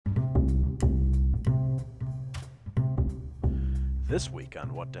This week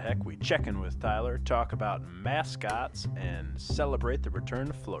on What the Heck, we check in with Tyler, talk about mascots, and celebrate the return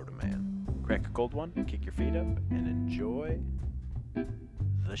of Florida Man. Crack a cold one, kick your feet up, and enjoy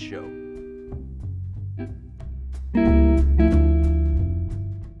the show.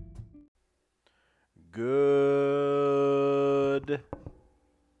 Good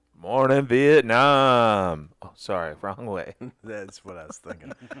morning, Vietnam. Oh, sorry, wrong way. That's what I was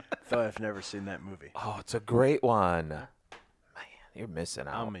thinking. Though I've never seen that movie. Oh, it's a great one. Man, you're missing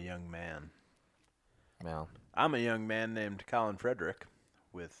out. I'm a young man. Well, I'm a young man named Colin Frederick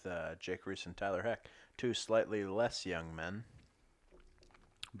with Jake Reese and Tyler Heck. Two slightly less young men.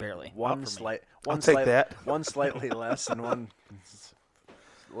 Barely. One I'll take that. One slightly less and one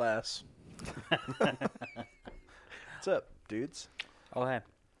less. What's up, dudes? Oh, hey.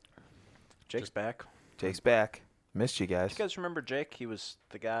 Jake's back. Jake's back. Missed you guys. You guys remember Jake? He was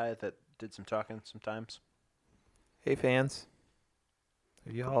the guy that did some talking sometimes. Hey, fans.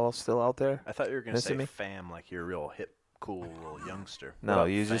 Are you all still out there? I thought you were going to say Missing me? fam, like you're a real hip, cool little youngster. No, What up,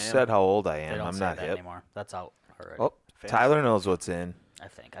 you just fam? said how old I They am. don't I'm say not that hip. anymore. That's out already. Oh, Fam. Tyler knows what's in. I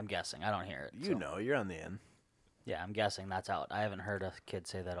think. I'm guessing. I don't hear it. You so. know, you're on the end. Yeah, I'm guessing that's out. I haven't heard a kid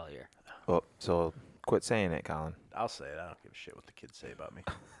say that all year. Oh, so quit saying it, Colin. I'll say it. I don't give a shit what the kids say about me.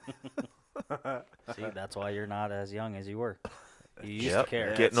 See, that's why you're not as young as you were. You used Yep, to care.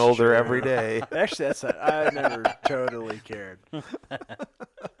 getting That's older true. every day. Actually, that's not, I never totally cared.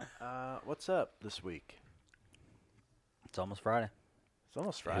 What's up this week? It's almost Friday. It's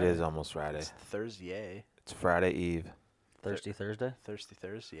almost It Friday. is almost Friday. It's Thursday. It's Friday Eve. Thursday. Thirsty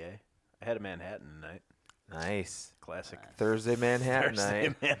Thursday. I had a Manhattan tonight. Nice. Classic. Nice. Thursday Manhattan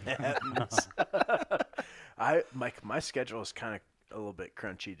Thursday night. Manhattans. My schedule is kind of a little bit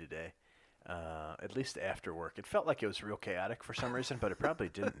crunchy today. At least after work. It felt like it was real chaotic for some reason, but it probably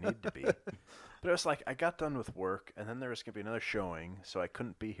didn't need to be. But it was like I got done with work, and then there was going to be another showing, so I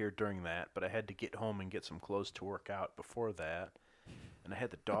couldn't be here during that, but I had to get home and get some clothes to work out before that. And I had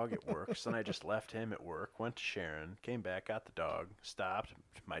the dog at work, so then I just left him at work, went to Sharon, came back, got the dog, stopped.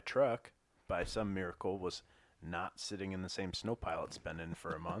 My truck, by some miracle, was not sitting in the same snow pile it's been in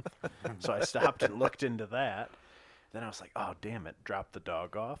for a month. So I stopped and looked into that. Then I was like, oh, damn it. Dropped the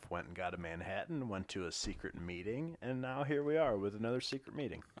dog off, went and got a Manhattan, went to a secret meeting, and now here we are with another secret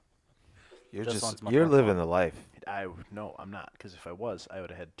meeting. You're This one's much you're more living fun. the life. No, I'm not, because if I was, I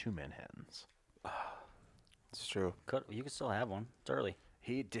would have had two Manhattans. It's true. You could still have one. It's early.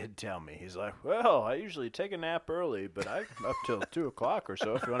 He did tell me. He's like, well, I usually take a nap early, but I'm up till 2 o'clock or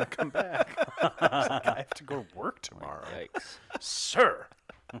so if you want to come back. I was like, I have to go to work tomorrow. Yikes. Sir.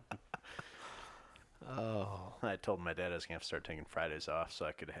 Oh. I told my dad I was going to have to start taking Fridays off so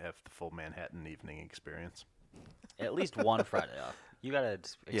I could have the full Manhattan evening experience. At least one Friday off. You got to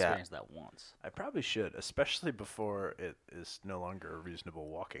experience that once. I probably should, especially before it is no longer a reasonable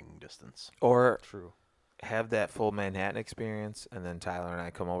walking distance. Or True. have that full Manhattan experience, and then Tyler and I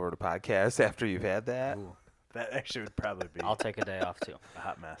come over to podcast after you've had that. Ooh. That actually would probably be I'll take a day off, too. a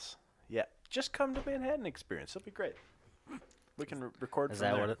hot mess. Yeah, just come to Manhattan experience. It'll be great. We can record Is from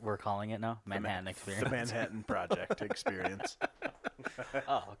that there. what we're calling it now? Manhattan experience. The Manhattan Project experience.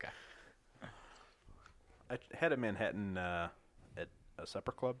 Oh, okay. I had a Manhattan at a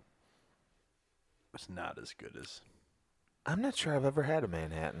supper club. It's not as good as I'm not sure I've ever had a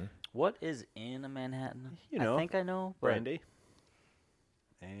Manhattan. What is in a Manhattan? You know, I think I know. But brandy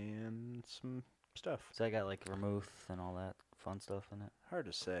and some stuff. So I got like vermouth and all that fun stuff in it. Hard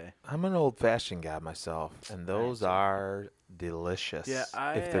to say. I'm an old-fashioned guy myself, and those Nice. are delicious Yeah,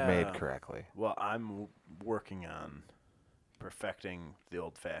 if they're made correctly. Well, I'm working on perfecting the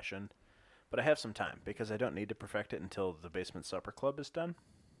old fashioned, but I have some time because I don't need to perfect it until the basement supper club is done.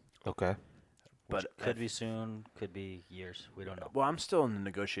 Okay. But Could be soon, could be years. We don't know. Well, I'm still in the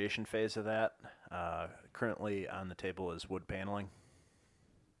negotiation phase of that. Currently on the table is wood paneling.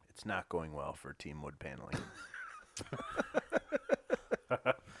 It's not going well for team wood paneling.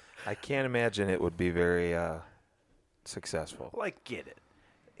 I can't imagine it would be very successful. Well, I get it.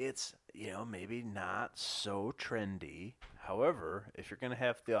 It's, maybe not so trendy. However, if you're going to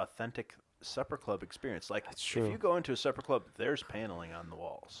have the authentic supper club experience, like That's if true. you go into a supper club, there's paneling on the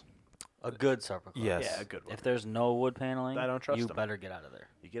walls. A good supper club. Yes. Yeah, a good one. If there's no wood paneling, I don't trust you them. better get out of there.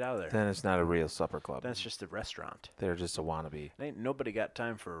 You get out of there. Then it's not a real supper club. Then it's just a restaurant. They're just a wannabe. Ain't nobody got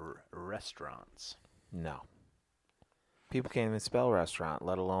time for restaurants. No. People can't even spell restaurant,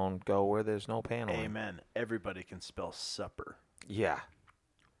 let alone go where there's no paneling. Amen. Everybody can spell supper. Yeah.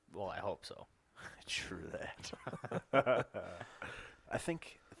 Well, I hope so. True that. I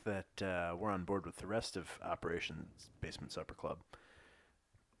think that we're on board with the rest of Operations Basement Supper Club.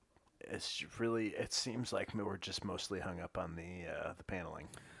 it's really. It seems like we're just mostly hung up on the paneling.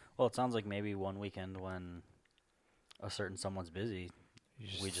 Well, it sounds like maybe one weekend when a certain someone's busy,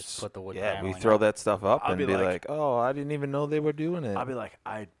 we just put the wood Yeah, we paneling throw up. that stuff up I'll and be be like- like, oh, I didn't even know they were doing it. I'll be like,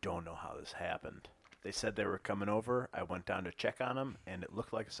 I don't know how this happened. They said they were coming over. I went down to check on them, and it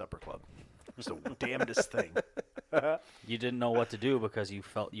looked like a supper club. It was the damnedest thing. You didn't know what to do because you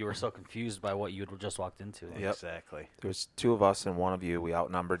were so confused by what you had just walked into. Yep. Exactly. There was 2 of us and 1 of you. We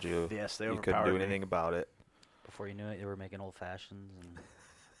outnumbered you. Yes, they You couldn't overpowered do me. anything about it. Before you knew it, they were making old fashions. And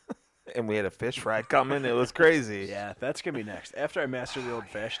And we had a fish fry coming. It was crazy. Yeah, that's gonna be next. After I master the old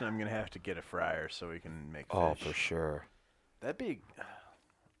fashioned, I'm gonna have to get a fryer so we can make fish. Oh, for sure. That'd be.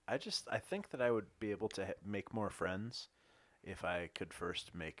 I think that I would be able to make more friends if I could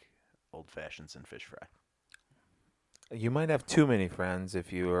first make old fashions and fish fry. You might have too many friends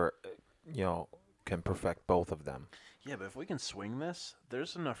if you are, can perfect both of them. Yeah, but if we can swing this,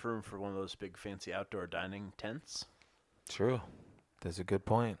 there's enough room for one of those big fancy outdoor dining tents. True. That's a good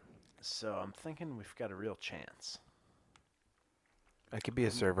point. So I'm thinking we've got a real chance. I could be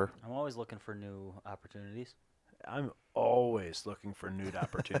a server. I'm always looking for new opportunities. I'm always looking for nude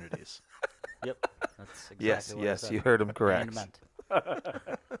opportunities. Yep, that's exactly Yes, what I yes, said. you heard him And correct. meant.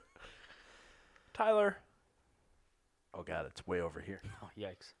 Tyler. Oh God, it's way over here. Oh,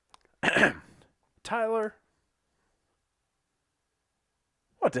 yikes. Tyler.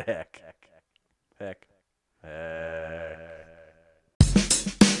 What the heck? Heck.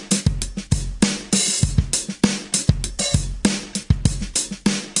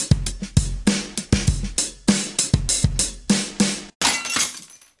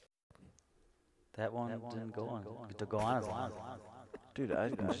 That one didn't go on. To go on as long. Dude,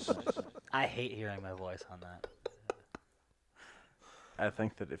 I hate hearing my voice on that. I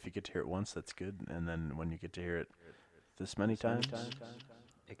think that if you get to hear it once, that's good, and then when you get to hear it this many times,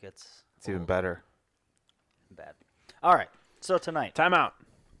 It gets It's even better. bad. All right, so tonight. time out.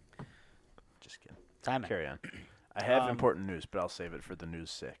 Just kidding. Time out. Carry on. I have important news, but I'll save it for the news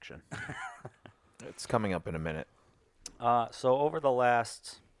section. It's coming up in a minute. So over the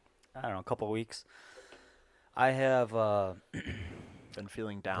last, I don't know, couple of weeks, I have Been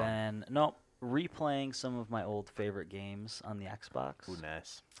feeling down. replaying some of my old favorite games on the Xbox. Ooh,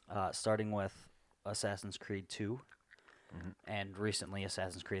 nice. Starting with Assassin's Creed 2 and recently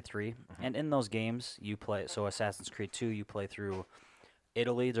Assassin's Creed 3. And in those games, you play. So Assassin's Creed 2, you play through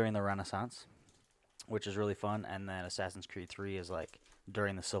Italy during the Renaissance, which is really fun. And then Assassin's Creed 3 is like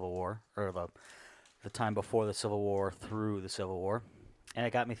during the Civil War, or the time before the Civil War through the Civil War. And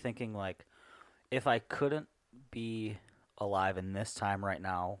it got me thinking, like, if I couldn't be alive in this time right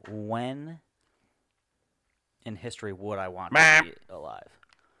now, when in history would I want to be alive?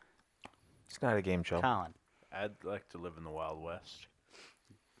 It's not a game show. Colin, I'd like to live in the Wild West.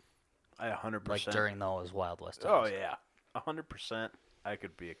 I 100%. like during those Wild West Oh times. yeah, 100%. I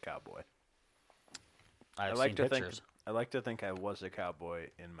could be a cowboy. I've I like seen to pictures. think. I like to think I was a cowboy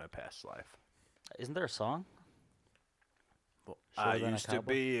in my past life. Isn't there a song? Well, Should've I been a used to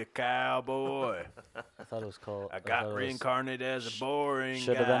cowboy? be a cowboy. I thought it was called. I got reincarnated as a boring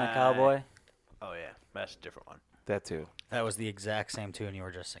Should have been a guy. cowboy. Oh yeah, that's a different one. That too. That was the exact same tune you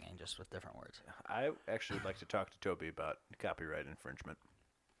were just singing, just with different words. I actually would like to talk to Toby about copyright infringement.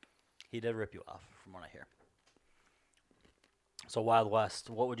 He did rip you off, from what I hear. So Wild West,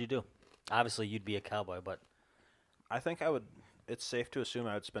 what would you do? Obviously, you'd be a cowboy, but I think I would. It's safe to assume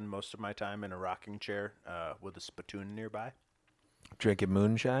I would spend most of my time in a rocking chair with a spittoon nearby. Drinking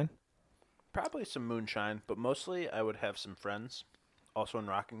moonshine. Probably some moonshine, but mostly I would have some friends, also in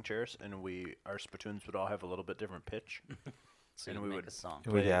rocking chairs, and our spittoons would all have a little bit different pitch. so And you'd we make would- a song.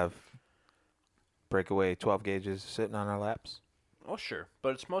 We'd Play- have breakaway 12 gauges sitting on our laps. Oh sure,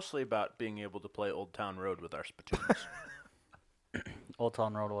 but it's mostly about being able to play Old Town Road with our spittoons. Old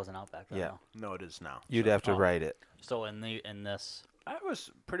Town Road wasn't out back then. Yeah. though. No, it is now. You'd So have to write it. So in this, I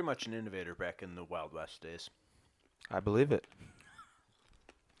was pretty much an innovator back in the Wild West days. I believe it.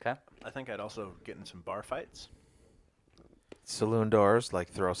 okay. I think I'd also get in some bar fights. Saloon doors, like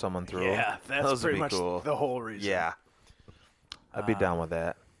throw someone through 'em. Yeah, that's Those would pretty be much cool. the whole reason. Yeah. I'd be down with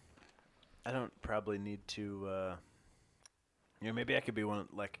that. I don't probably need to. Maybe I could be one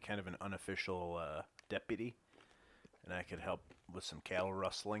like kind of an unofficial deputy, and I could help with some cattle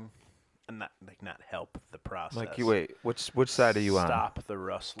rustling, and not help the process. Like, you wait, which side are you on? Stop the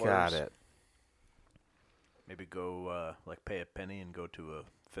rustlers. Got it. Maybe go pay a penny and go to a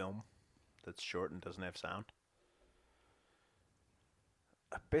film that's short and doesn't have sound.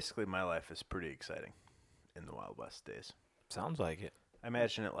 Basically, my life is pretty exciting in the Wild West days. Sounds like it. I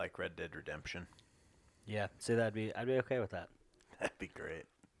imagine it like Red Dead Redemption. Yeah. See, I'd be okay with that. That'd be great.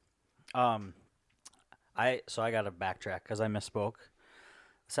 I got to backtrack because I misspoke.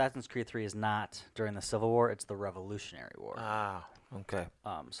 Assassin's Creed 3 is not during the Civil War; it's the Revolutionary War. Ah, okay.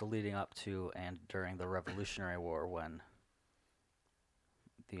 So leading up to and during the Revolutionary War, when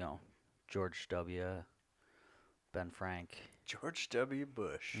George W. Ben Frank. George W.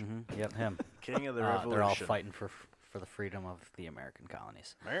 Bush, Yep, him. King of the Revolution. They're all fighting for the freedom of the American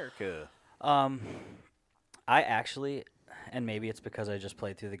colonies. America. I actually, and maybe it's because I just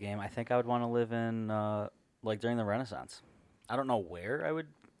played through the game, I think I would want to live in, during the Renaissance. I don't know where I would,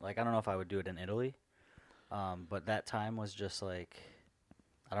 I don't know if I would do it in Italy, but that time was just I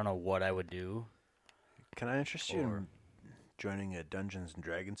don't know what I would do. Can I interest you in joining a Dungeons and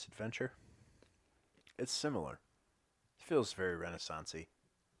Dragons adventure? It's similar. It feels very Renaissance-y.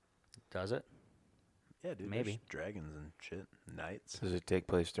 Does it? Yeah, dude. Maybe. There's dragons and shit. Knights. Does it take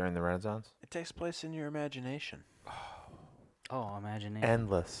place during the Renaissance? It takes place in your imagination. Oh, imagination.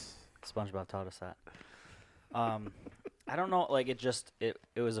 Endless. SpongeBob taught us that. I don't know. It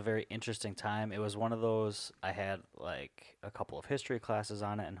was a very interesting time. It was one of those. I had a couple of history classes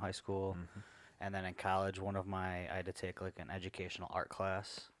on it in high school, and then in college, I had to take an educational art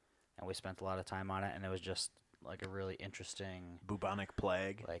class, and we spent a lot of time on it. And it was just a really interesting. Bubonic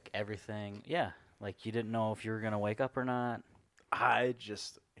plague. Everything. Yeah. You didn't know if you were gonna wake up or not.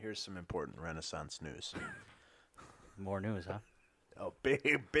 Here's some important Renaissance news. More news, huh? Oh, big.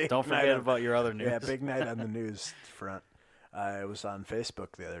 Don't night forget about your other news. Yeah, big night on the news front. I was on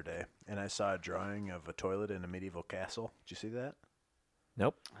Facebook the other day, and I saw a drawing of a toilet in a medieval castle. Did you see that?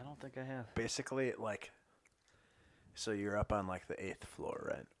 Nope. I don't think I have. Basically, so you're up on the 8th floor,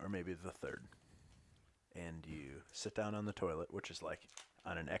 right? Or maybe the 3rd. And you sit down on the toilet, which is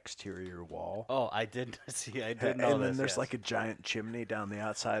on an exterior wall. Oh, I did see. I did know and this. then there's yes. a giant chimney down the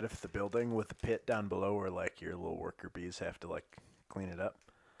outside of the building with a pit down below where your little worker bees have to clean it up.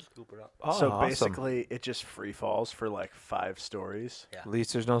 Scoop it up. Oh, So awesome. basically, it just free falls for 5 stories. Yeah. At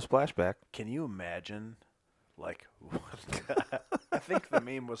least there's no splashback. Can you imagine? I think the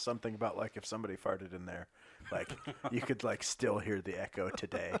meme was something about if somebody farted in there, you could still hear the echo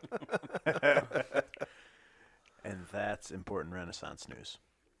today. And that's important Renaissance news.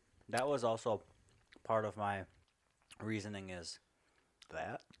 That was also part of my reasoning is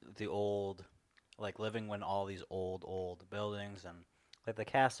That? the old, living when all these old buildings and the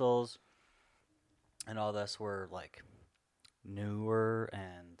castles and all this were newer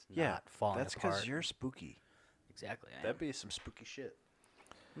and not falling that's apart. because you're spooky. Exactly. That'd be some spooky shit.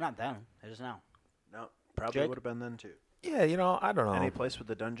 Not then. It is now. No, probably Jake? would have been then too. Yeah, I don't know. Any place with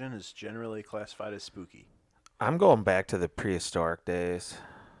a dungeon is generally classified as spooky. I'm going back to the prehistoric days.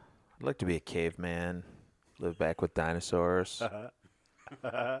 I'd like to be a caveman, live back with dinosaurs,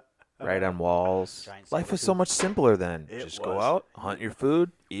 write on walls. Giant Life was saber so tooth. much simpler then. It Just go was. out, hunt your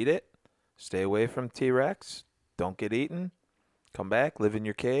food, eat it, stay away from T-Rex, don't get eaten, come back, live in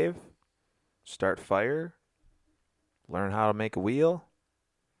your cave, start fire, learn how to make a wheel.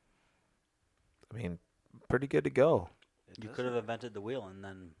 I mean, pretty good to go. You could have invented the wheel and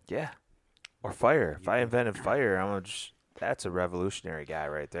then Yeah. Or fire. If I invented fire, that's a revolutionary guy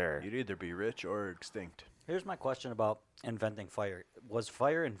right there. You'd either be rich or extinct. Here's my question about inventing fire. Was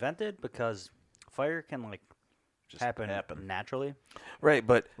fire invented because fire can Just happen naturally? Right,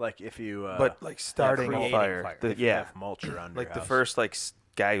 but If you starting a creating fire. fire. if you Yeah. have mulch around your The house. first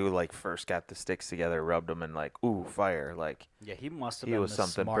guy who first got the sticks together, rubbed them and ooh, fire. Yeah, he must have He been was the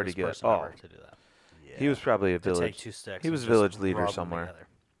something pretty smartest good. person ever to do that. Yeah. He was probably a To take village. two sticks. He and was a just village leader rub 'em somewhere. together.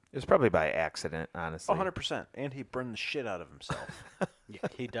 It was probably by accident, honestly. 100%. And he burned the shit out of himself. Yeah,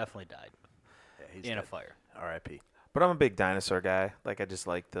 he definitely died Yeah, he's in a dead. fire. R.I.P. But I'm a big dinosaur guy. I just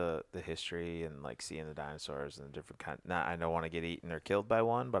like the history and seeing the dinosaurs and the different kind. Not I don't want to get eaten or killed by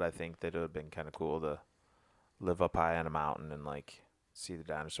one, but I think that it would have been kind of cool to live up high on a mountain and see the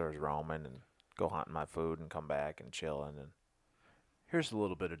dinosaurs roaming and go hunting my food and come back and chilling. And Here's a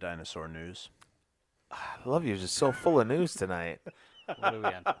little bit of dinosaur news. I love you. Just so full of news tonight. What are we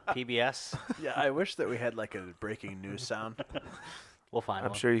on? PBS? Yeah, I wish that we had a breaking news sound. We'll find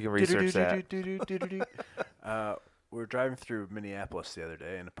I'm one. sure you can research that. We were driving through Minneapolis the other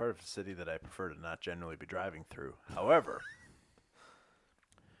day, in a part of the city that I prefer to not generally be driving through. However,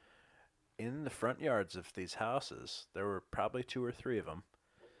 in the front yards of these houses, there were probably 2 or 3 of them.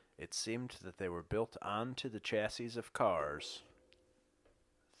 It seemed that they were built onto the chassis of cars.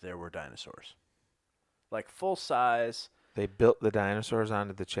 There were dinosaurs. Full size. They built the dinosaurs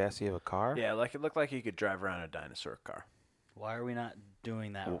onto the chassis of a car? Yeah, it looked like you could drive around a dinosaur car. Why are we not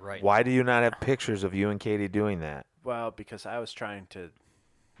doing that right Why now? do you not have pictures of you and Katie doing that? Well, because I was trying to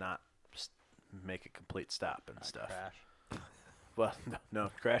not make a complete stop and stuff. Crash. Well, no,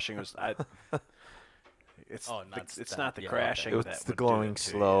 crashing was. It's Oh, the, not it's stop. not the Yeah, okay. crashing. It's that the would do glowing it to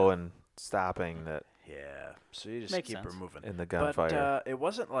slow you. and stopping that Yeah, so you just Makes keep her sense. moving. in the But gunfire. it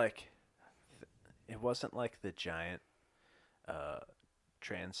wasn't like the giant uh,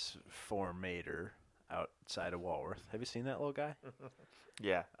 transformator outside of Walworth. Have you seen that little guy?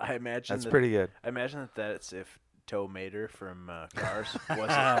 Yeah, I imagine that's that, pretty good. I imagine that that's if Tow Mater from Cars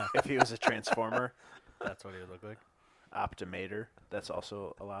was if he was a transformer. That's what he would look like. Optimator. That's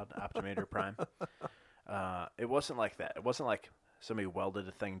also allowed. Optimator Prime. It wasn't like that. It wasn't like somebody welded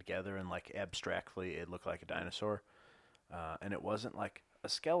a thing together and like abstractly it looked like a dinosaur. And it wasn't like a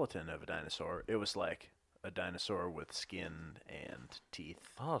skeleton of a dinosaur. It was like a dinosaur with skin and teeth.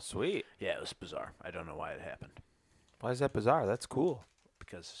 Oh, sweet. Yeah, it was bizarre. I don't know why it happened Why is that bizarre? That's cool.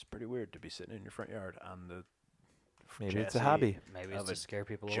 because it's pretty weird to be sitting in your front yard on the Maybe it's a chassis hobby. Maybe it's of to a scare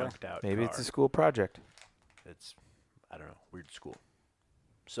people away. junked out Maybe car. it's a school project. It's I don't know, weird school.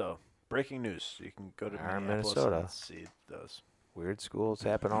 So breaking news. You can go to Our Minneapolis Minnesota. and see those. Weird schools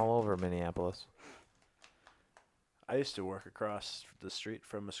happen all over Minneapolis. I used to work across the street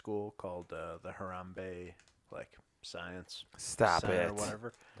from a school called the Harambe, like science Stop center it. or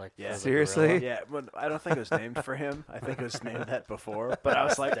whatever. Like Yeah. for the Seriously? gorilla. Yeah, well, I don't think it was named for him. I think it was named that before. But I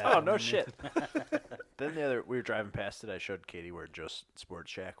was like, oh no shit. Then we were driving past it. I showed Katie where Joe's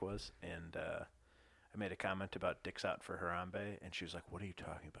Sports Shack was, and I made a comment about dicks out for Harambe, and she was like, "What are you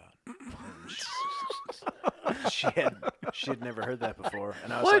talking about?" And she had never heard that before,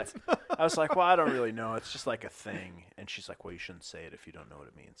 and I was like, "Well, I don't really know. It's just like a thing." And she's like, "Well, you shouldn't say it if you don't know what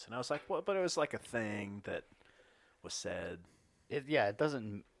it means." And I was like, "Well, but it was like a thing that was said." It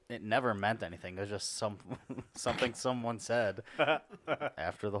doesn't. It never meant anything. It was just something someone said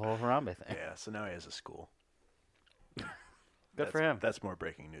after the whole Harambe thing. Yeah, so now he has a school. Good for him. That's more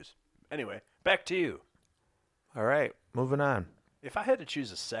breaking news. Anyway, back to you. All right, moving on. If I had to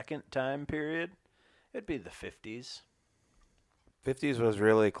choose a second time period, it'd be the 50s. 50s was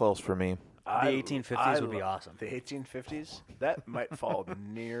really close for me. The 1850s would be awesome. The 1850s? That might fall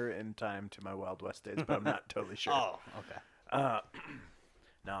near in time to my Wild West days, but I'm not totally sure. Oh, okay.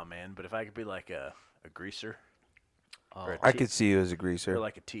 No, man, but if I could be like a greaser Oh, Or a I T- could see you as a or greaser.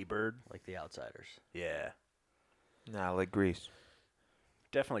 like a T-bird, like the Outsiders. yeah, Nah, like grease.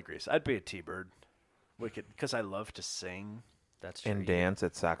 definitely grease. I'd be a T-bird. Wicked, because I love to sing. That's true. And dance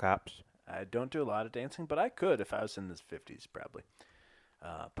at sock hops. I don't do a lot of dancing, but I could if I was in the 50s, probably.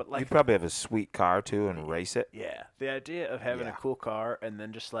 But like, You'd probably have a sweet car, too, and race it. yeah, the idea of having Yeah. a cool car and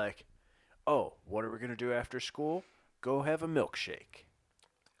then just like, oh, what are we gonna do after school? Go have a milkshake.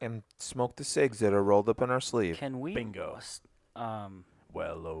 And smoke the cigs that are rolled up in our sleeve. Can we? Bingo. Wello,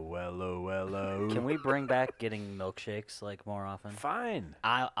 wello, wello. Can we bring back getting milkshakes like more often? Fine.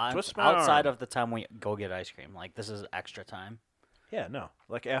 I'm Twist my outside arm. of the time we go get ice cream. Like this is extra time. Yeah, no.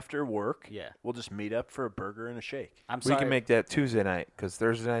 Like after work, Yeah. we'll just meet up for a burger and a shake. I'm We sorry. can make that Tuesday night, because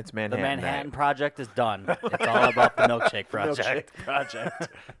Thursday night's the Manhattan Manhattan night. Project is done. It's all about the milkshake project. Milkshake project.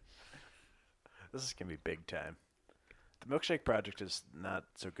 This is gonna be big time. The milkshake project is not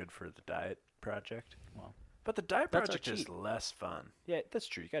so good for the diet project. Well, But the diet that's our project is cheat. less fun. Yeah, that's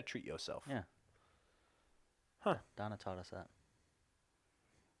true. You gotta treat yourself. Yeah. Huh. Donna taught us that.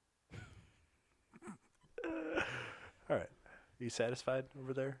 All right. You satisfied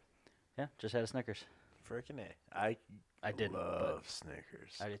over there? Yeah, just had a Snickers. Frickin' A. I didn't, love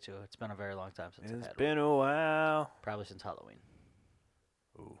Snickers. I did too. It's been a very long time since I've It's had been a while. one. Probably since Halloween.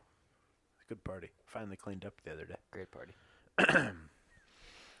 Ooh. Good party. Finally cleaned up the other day. Great party.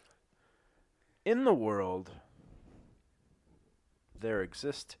 In the world, there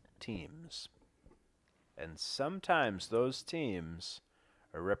exist teams. And sometimes those teams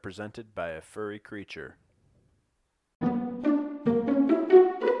are represented by a furry creature.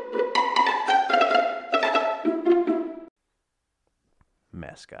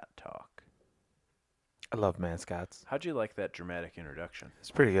 Mascot talk. I love mascots. How'd you like that dramatic introduction?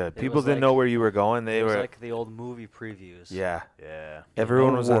 It's pretty good. It People was didn't like- know where you were going. They It was were, like the old movie previews. yeah. Yeah.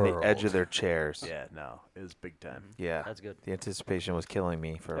 Everyone the was on the edge world. of their chairs. Yeah, no. It was big time. Yeah. That's good. The anticipation was killing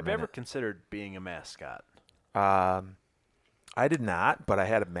me for a Have you ever minute. considered being a mascot? I did not, but I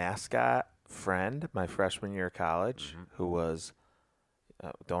had a mascot friend my freshman year of college who was,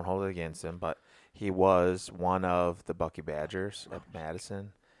 don't hold it against him, but he was one of the Bucky Badgers at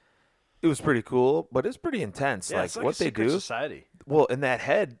Madison. It was pretty cool, but it's pretty intense. Yeah, like it's like what a they secret do. society. Well, and that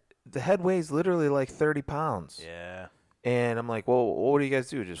head, the head weighs literally like 30 pounds. Yeah. And I'm like, well, what do you guys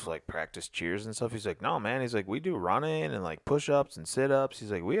do? Just like practice cheers and stuff? He's like, no, man. He's like, we do running and like push-ups and sit-ups.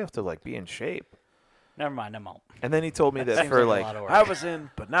 He's like, we have to like be in shape. Never mind, I'm out. And then he told me that Seems for like a like lot of work. I was in,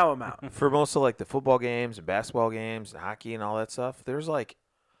 but now I'm out. for most of like the football games and basketball games and hockey and all that stuff, there's like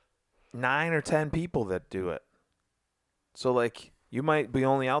 9 or 10 people that do it. So like you might be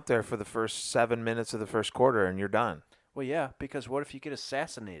only out there for the first 7 minutes of the first quarter and you're done. Well, yeah, because what if you get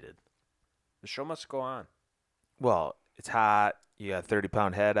assassinated? The show must go on. Well, it's hot. You got a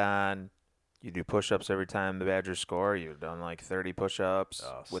 30-pound head on. You do push-ups every time the Badgers score. You've done like 30 push-ups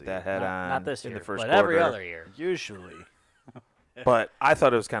with see. that head on Not this in year, the first but quarter. every other year. Usually. But I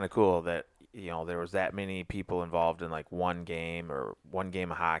thought it was kind of cool that there was that many people involved in like one game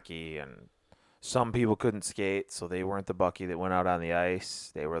of hockey, and some people couldn't skate, so they weren't the Bucky that went out on the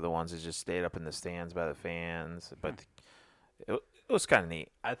ice. They were the ones that just stayed up in the stands by the fans. But it was kind of neat.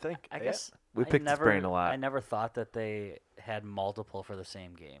 I think. I guess We I picked his brain a lot. I never thought that they had multiple for the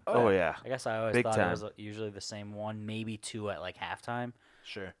same game. Oh yeah. I guess I always Big thought time. it was usually the same one, maybe two at like halftime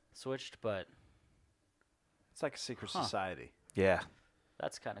Sure. switched, but It's like a secret Huh. society. Yeah.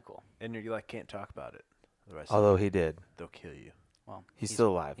 that's kind of cool. And you like can't talk about it. Otherwise Although he did. they'll kill you. Well, He's still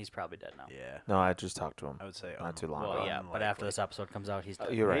alive. He's probably dead now. Yeah. No, I just talked to him. I would say Not too long Well, ago. yeah, but after this episode comes out, he's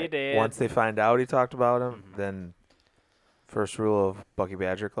dead. You're He right. did. Once they find out he talked about him, Mhm. then first rule of Bucky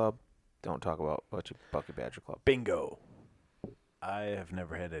Badger Club, don't talk about Bucky Badger Club. Bingo. I have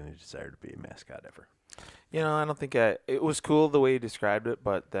never had any desire to be a mascot ever. I don't think it was cool the way he described it,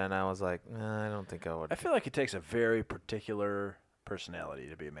 but then I was like, nah, I don't think I would. I feel like it takes a very particular personality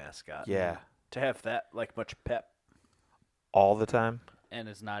to be a mascot. Yeah. To have that like much pep. All the time. And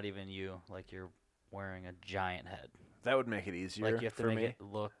it's not even you. Like you're wearing a giant head. That would make it easier Like you have to for make me. it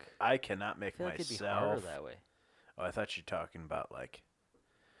look. I cannot make I feel like it'd be harder myself. that way. Oh, I thought you were talking about like,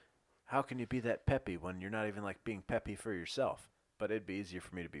 how can you be that peppy when you're not even like being peppy for yourself? But it'd be easier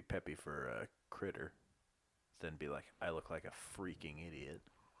for me to be peppy for a critter than be like, I look like a freaking idiot.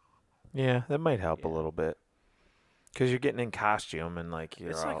 Yeah, that might help a Yeah. little bit. Because you're getting in costume and like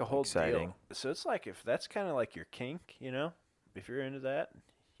you're It's all like a whole exciting. deal. So it's like if that's kind of like your kink, if you're into that,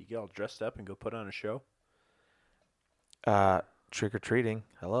 you get all dressed up and go put on a show. Trick or treating.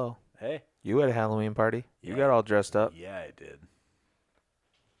 Hello. Hey, You had a Halloween party. You Yeah. got all dressed up. yeah, I did.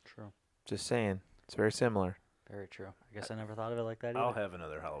 True. Just saying. It's very similar. Very true. I guess I never thought of it like that either. I'll have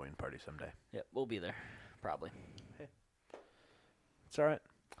another Halloween party someday. Yep, we'll be there. Probably. It's all right.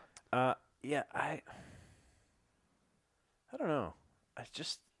 Yeah, I don't know.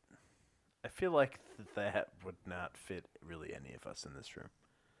 I feel like that would not fit really any of us in this room.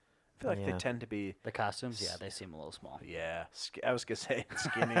 I feel like they Yeah. tend to be, The costumes, yeah, they seem a little small. yeah, I was going to say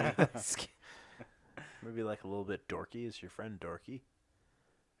skinny. Maybe like a little bit dorky. Is your friend dorky?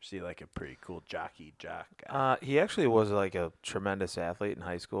 Is he like a pretty cool jock guy? He actually was like a tremendous athlete in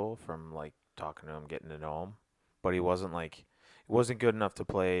high school from like talking to him, getting to know him. But he wasn't good enough to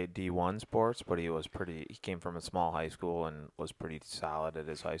play D1 sports, but he came from a small high school and was pretty solid at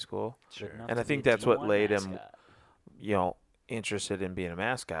his high school. Sure. Good enough And I to think be a that's what D1 laid him, mascot. interested in being a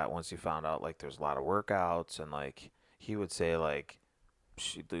mascot once he found out like there's a lot of workouts and like he would say like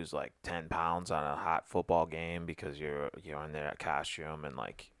she'd lose like 10 pounds on a hot football game because you're in that costume and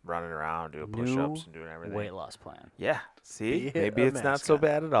like running around doing push-ups and doing everything. Weight loss plan. Yeah. See, Be maybe a it's not so mascot.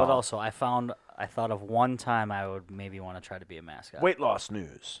 bad at all. But also, I thought of one time I would maybe want to try to be a mascot. Weight loss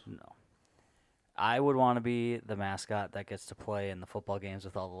news. No. I would want to be the mascot that gets to play in the football games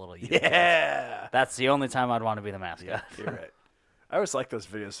with all the little youth. Yeah. That's the only time I'd want to be the mascot. Yeah, you're right. I always like those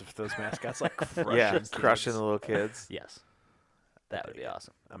videos of those mascots like crushing yeah, kids. crushing the little kids. Yes. That would be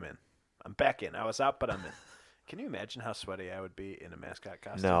awesome. I'm in. I'm back in. I was out, but I'm in. Can you imagine how sweaty I would be in a mascot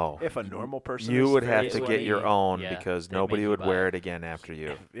costume? No. If a normal person You is would very have to sweaty. get your own Yeah, because they'd nobody make you would buy wear it. it again after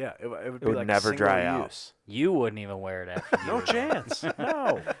you. Yeah, it would be would like never single dry out. use. You wouldn't even wear it after you. No were done. chance.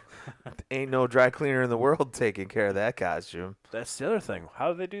 No. Ain't no dry cleaner in the world taking care of that costume. That's the other thing.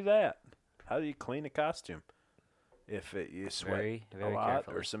 How do they do that? How do you clean a costume? If you sweat Very, a very lot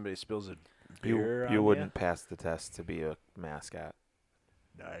carefully. or somebody spills a beer on You wouldn't pass the test to be a mascot.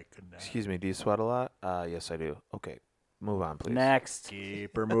 No, I could not. Excuse me, do you sweat a lot? Yes, I do. Okay, move on, please. Next.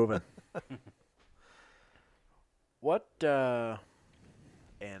 Keep her moving. What, and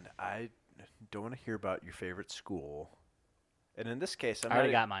I don't want to hear about your favorite school. And in this case, I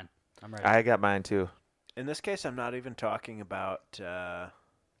already got mine. I'm ready. I got mine too. in this case, I'm not even talking about,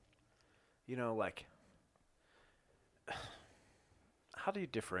 like, how do you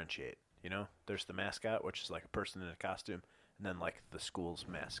differentiate? There's the mascot, which is like a person in a costume, and then like the school's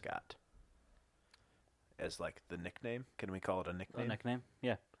mascot as like the nickname. Can we call it a A nickname? nickname?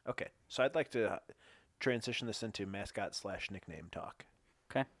 Yeah. Okay, so I'd like to transition this into mascot/nickname talk.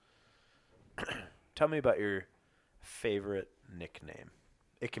 Okay. Tell me about your favorite nickname.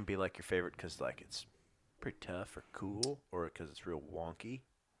 It can be like your favorite because like it's Pretty tough or cool, or because it's real wonky.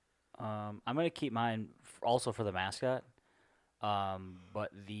 I'm gonna keep mine also for the mascot.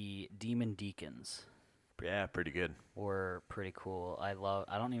 But the Demon Deacons Yeah, pretty good. were pretty cool. I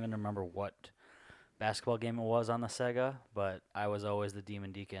don't even remember what basketball game it was on the Sega, but I was always the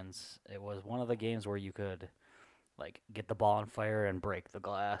Demon Deacons. It was one of the games where you could like get the ball on fire and break the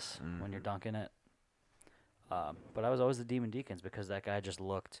glass when you're dunking it. But I was always the Demon Deacons because that guy just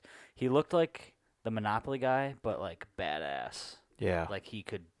looked. He looked like the Monopoly guy, but like badass. Yeah. Like he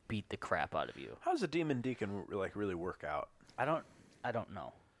could beat the crap out of you. How does a demon deacon like really work out? I don't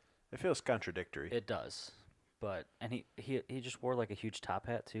know. It feels contradictory. It does. But and he just wore like a huge top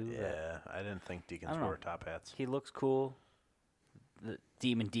hat too. Yeah, I didn't think deacons I don't know. wore top hats. He looks cool. The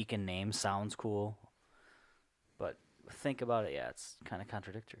Demon Deacon name sounds cool. But think about it, yeah, it's kind of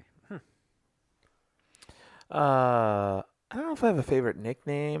contradictory. I don't know if I have a favorite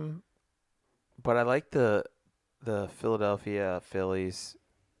nickname, but I like the Philadelphia Phillies,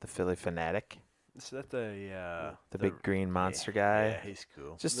 the Philly Fanatic, Is that the big green monster guy. Yeah, he's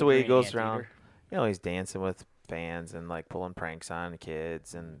cool. Just The the way he green goes anteater. around. You know, he's dancing with fans and like pulling pranks on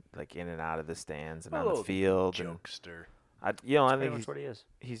kids and like in and out of the stands and A on the little field. And jokester. I Pretty think much what he is.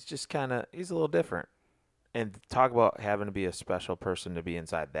 he's just he's a little different. And talk about having to be a special person to be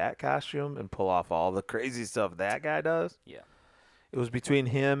inside that costume and pull off all the crazy stuff that guy does. Yeah. It was between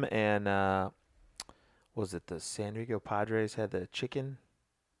him and was it the San Diego Padres had the chicken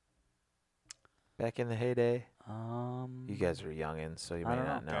back in the heyday? You guys are youngins, so you I may don't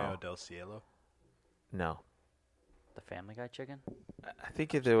not know. know. Gallo del Cielo. No. The Family Guy chicken? I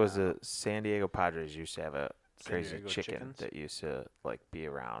think if there was a San Diego Padres used to have a San crazy Diego chicken chickens? that used to like be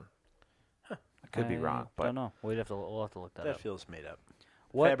around. I could be wrong, I don't but know. We'll have to look that That up. feels made up.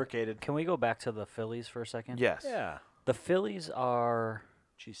 What? Fabricated. Can we go back to the Phillies for a second? yes. Yeah. The Phillies are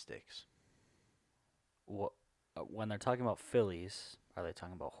Cheesesteaks. when they're talking about Phillies, are they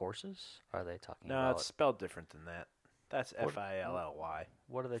talking about horses? Are they talking No, about it's spelled different than that. That's What- Filly.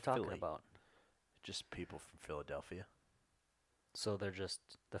 what are they talking Philly. about? Just people from Philadelphia. So they're just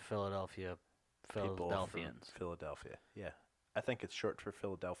the Philadelphia People from Philadelphians. Philadelphia. Yeah. I think it's short for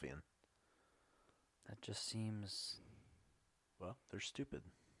Philadelphian. That just seems Well, they're stupid.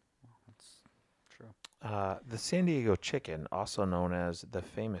 that's true. The San Diego chicken, also known as the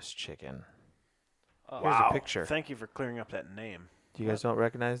famous chicken. Oh, Here's a wow. picture. Thank you for clearing up that name. You guys don't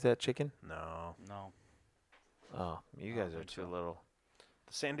recognize that chicken? No. No. Oh, you I guys don't are think too so. little.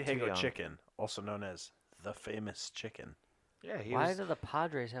 The San Diego young. chicken, also known as the famous chicken. Yeah, Why do the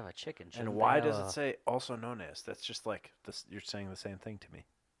Padres have a chicken? And Shouldn't why they have does it a- say also known as? That's just like this. You're saying the same thing to me.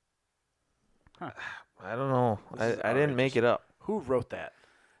 I don't know. This is I didn't make it up. Who wrote that?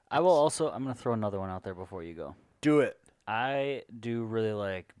 I will also. I'm gonna throw another one out there before you go. Do it. I do really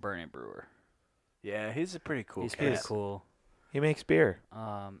like Bernie Brewer. Yeah, he's a pretty cool He's cat. pretty cool. He makes beer.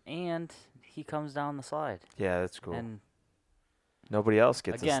 And he comes down the slide Yeah, that's cool. and Nobody else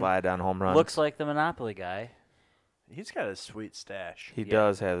gets a again, slide down home runs. looks like the Monopoly guy. He's got a sweet stash. He yeah.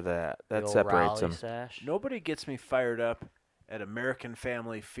 does have that. The That old separates Raleigh him. Stash. Nobody gets me fired up at American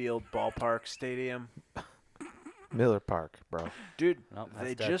Family Field Ballpark Stadium. Miller Park, bro. Dude, Nope, they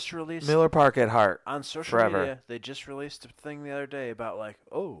that's dead. just released Miller Park at heart. on social forever. media. They just released a thing the other day about like,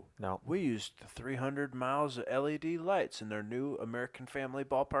 oh, No. we used 300 miles of LED lights in their new American Family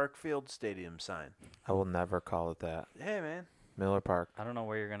Ballpark Field Stadium sign. I will never call it that. Hey, man. Miller Park. I don't know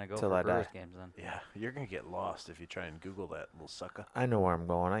where you're gonna go Till for I Brewers die. games then. Yeah, you're gonna get lost if you try and Google that little sucker. I know where I'm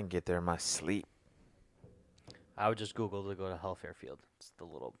going. I can get there in my sleep. I would just Google to go to Hellfair Field. It's the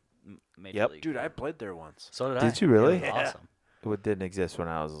little major Yep. league. Dude, I played there once. So did I. Did you really? It was Yeah. awesome. It didn't exist when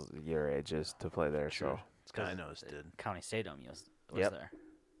I was your age is to play there. Sure. So, I know it did. County Stadium was Yep. there.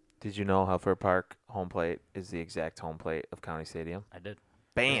 did you know Hellfair Park home plate is the exact home plate of County Stadium? I did.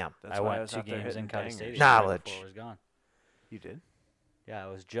 Bam. That's I why went was 2 out there games hitting in County bangers. Stadium Knowledge. before it was gone. You did? Yeah, I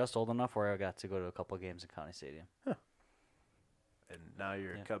was just old enough where I got to go to a couple of games in County Stadium. And now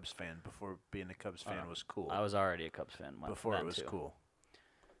you're Yeah. a Cubs fan. Before being a Cubs fan was cool. I was already a Cubs fan. Before it then was too. cool.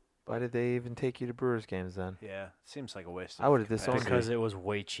 Why did they even take you to Brewers games then? Yeah, seems like a waste. I of would've disowned capacity. Because it was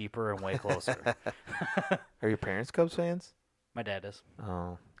way cheaper and way closer. Are your parents Cubs fans? My dad is,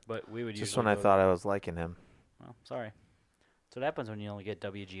 Oh, but we would just usually when I go- thought I was liking him. Well, sorry. So what happens when you only get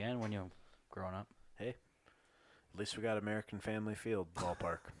WGN when you're growing up. At least we got American Family Field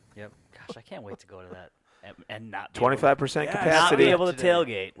Ballpark. Yep. Gosh, I can't wait to go to that and not be 25% Yeah, able to, not capacity. be able to Today.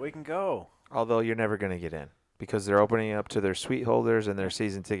 tailgate. We can go. Although you're never going to get in because they're opening up to their suite holders and their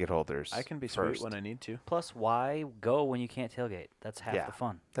season ticket holders. I can be first. sweet when I need to. Plus, why go when you can't tailgate? That's half Yeah. the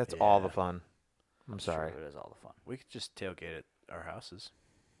fun. That's all the Yeah. fun. I'm That's true, sorry. It is all the fun. We could just tailgate at our houses.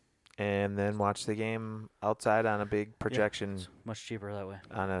 and then watch the game outside on a big projection It's much cheaper that way.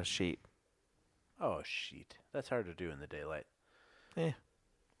 on a sheet. Oh, sheet. That's hard to do in the daylight.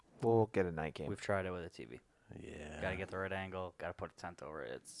 We'll get a night game. We've tried it with a TV. Yeah. Got to get the right angle. Got to put a tent over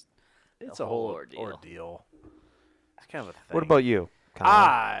it. It's a a whole whole ordeal. ordeal. It's kind of a thing. What about you, Connor?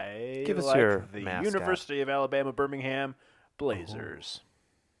 I Give us like your the mascot. University of Alabama Birmingham Blazers.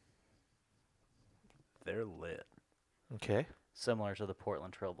 They're lit. Okay. Similar to the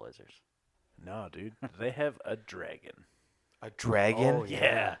Portland Trailblazers. No, dude. They have a dragon. A dragon? Oh,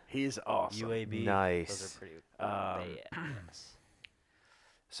 Yeah, he's awesome. UAB. Nice. Those are pretty badass.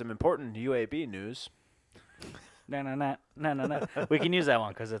 Some important UAB news. No. We can use that one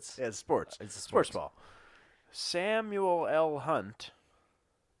because it's Yeah, it's sports. It's Sports ball. Samuel L. Hunt,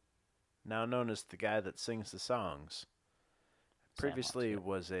 now known as the guy that sings the songs, previously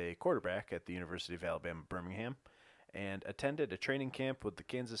was a quarterback at the University of Alabama Birmingham and attended a training camp with the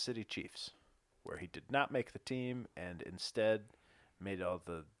Kansas City Chiefs, where he did not make the team and instead made all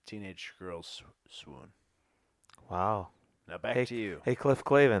the teenage girls swoon. Wow. Now back to you. Hey, Cliff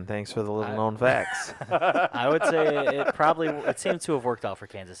Clavin, thanks for the little known facts. I would say it seemed to have worked out for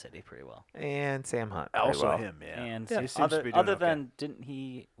Kansas City pretty well. And Sam Hunt. pretty Also well. him, yeah. And He seems to be doing other okay.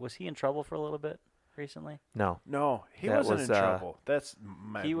 than was he in trouble for a little bit recently? No. No, he That wasn't was, in trouble. That's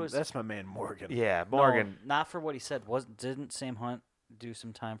my he was- that's my man Morgan. Yeah, Morgan. No, not for what he said. Didn't Sam Hunt do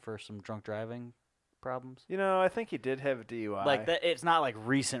some time for some drunk driving problems? You know, I think he did have a DUI. Like that, it's not like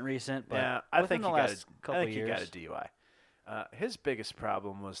recent, but Yeah, I within think the he got last a, couple I think years. he got a DUI. His biggest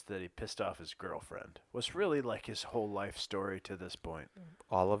problem was that he pissed off his girlfriend. Was really like his whole life story to this point.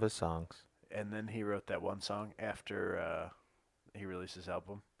 All of his songs. And then he wrote that one song after he released his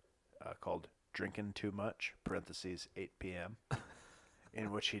album called "Drinking Too Much" (parentheses 8 p.m.),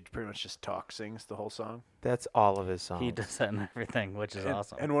 in which he pretty much just sings the whole song. That's all of his songs. He does that and everything, which is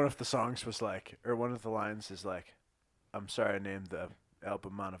awesome. And one of the songs was like, or one of the lines is like, "I'm sorry I named the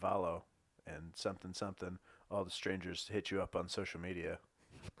album Montevallo and something something. All the strangers hit you up on social media."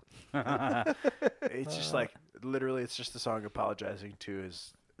 It's just like, literally, it's just a song apologizing to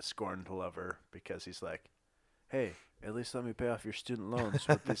his scorned lover because he's like, "Hey, at least let me pay off your student loans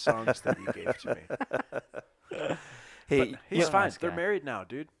with the songs that you gave to me." Hey, But he's fine. nice They're guy. married now,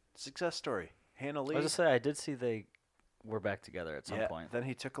 dude. Success story. Hannah I Lee. was just say I did see they were back together at some Yeah, point. then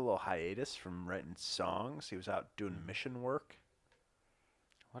he took a little hiatus from writing songs. He was out doing mission work.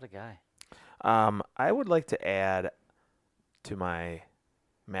 What a guy! I would like to add to my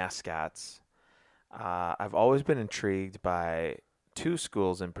mascots. I've always been intrigued by two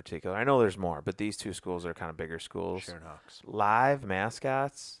schools in particular. I know there's more, but these two schools are kind of bigger schools. Sharon Hawks. Live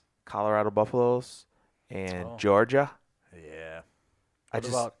mascots, Colorado Buffaloes and Oh. Georgia. Yeah. What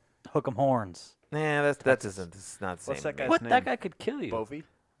about Hook'em Horns? Nah, that's not the What's same. that to me. guy's What? name? That guy could kill you. Bovey?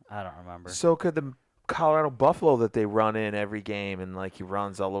 I don't remember. So could the Colorado Buffalo that they run in every game and like he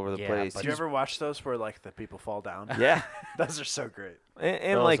runs all over the Yeah, place. but Did you ever watch those where like the people fall down? Yeah, Those are so great.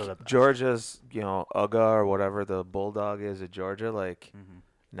 and Those like are the best. Georgia's, Uga or whatever the bulldog is at Georgia. Like Mm-hmm.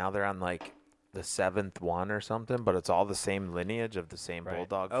 now they're on like the 7th one or something, but it's all the same lineage of the same Right.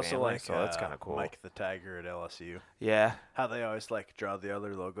 bulldog Also family. like So that's kind of cool. Mike the Tiger at LSU. Yeah, How they always like draw the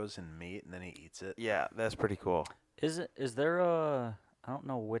other logos in meat and then he eats it. yeah, that's pretty cool. Is there a? I don't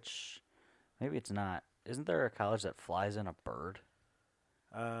know which. Maybe it's not. Isn't there a college that flies in a bird?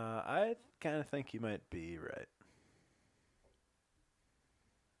 I kind of think you might be right.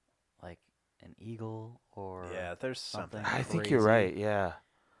 Like an eagle or Yeah, there's something. something. I think you're crazy. right. Yeah,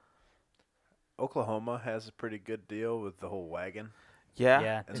 Oklahoma has a pretty good deal with the whole wagon. yeah.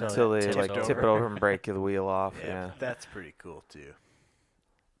 Yeah, Until they tips like it tip it over. over and break the wheel off. Yeah. That's pretty cool too.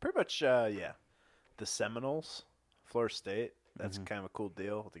 Pretty much, yeah. The Seminoles, Florida State. That's Mhm. kind of a cool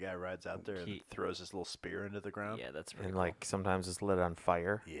deal. The guy rides out there and He- throws his little spear into the ground. Yeah, that's pretty And cool. like sometimes it's lit on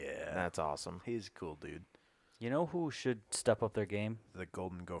fire. Yeah. That's awesome. He's a cool dude. You know who should step up their game? The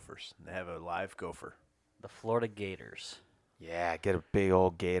Golden Gophers. They have a live gopher. The Florida Gators. Yeah, get a big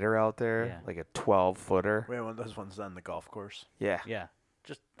old gator out there, Yeah. like a 12-footer. We have one of those ones on the golf course. Yeah. Yeah,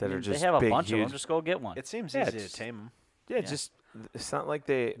 just That are they just have a big, bunch of huge- them. Just go get one. It seems Yeah, easy to just- tame them. Yeah, Yeah. just it's not like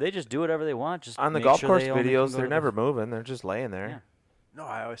they They just do whatever they want. Just on the make golf sure course they only can videos, go they're to the- never moving. They're just laying there. Yeah. No,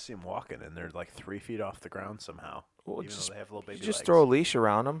 I always see them walking, and they're like 3 feet off the ground somehow. Well, even just- though they have little You baby just legs. throw a leash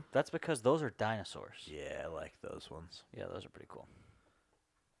around them. That's because those are dinosaurs. Yeah, I like those ones. Yeah, those are pretty cool.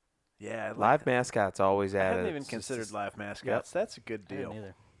 Yeah, I like Live mascots always I add hadn't it. even It's just- considered live mascots. That's a good I didn't deal.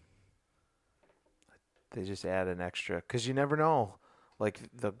 either. They just add an extra because you never know. Like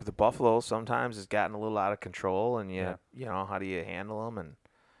the buffalo sometimes has gotten a little out of control, and you know how do you handle them? And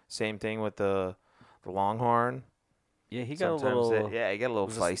same thing with the longhorn. Yeah, he got a Sometimes little. he got a little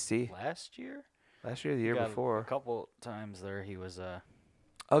was this feisty. Last year? Last year, the He year got before. A couple times there, he was.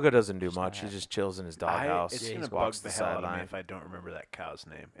 Uga doesn't do Just not much. He happy. just chills in his doghouse. It's Yeah, gonna he's bug walks the the hell out of me sideline. if I don't remember that cow's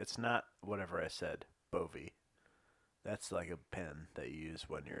name. It's not whatever I said, Bovie. That's like a pen that you use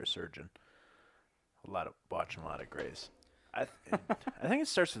when you're a surgeon. Watching a lot of grays. I think it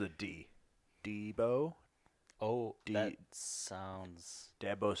starts with a D. Debo. Oh, D- that sounds.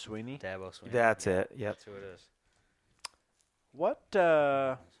 Dabo Sweeney. Dabo Sweeney. That's Yeah, it. Yep. That's who it is. What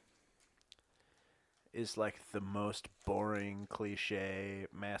is like the most boring cliche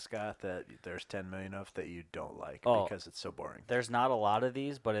mascot that there's 10 million of that you don't like Oh. because it's so boring? There's not a lot of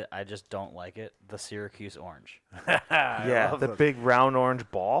these, but I just don't like it. The Syracuse Orange. Yeah, the big round orange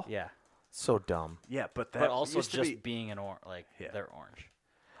ball. Yeah, So dumb. Yeah, but that but also used to just be, being an orange, like Yeah. they're orange.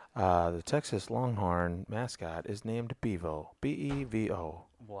 The Texas Longhorn mascot is named Bevo. B-E-V-O.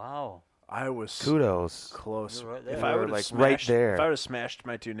 Wow. I was Kudos. close. You're right If there. I You were, would have like, smashed, right there. if I would have smashed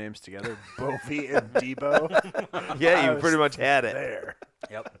my two names together, Bovie and Debo, Yeah, I you was pretty much had it. there.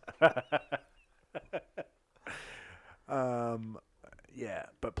 Yep. Yeah,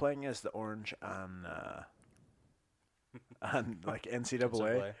 but playing as the orange on like NCAA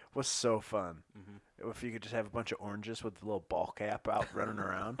NCAA. was so fun. Mm-hmm. If you could just have a bunch of oranges with the little ball cap out running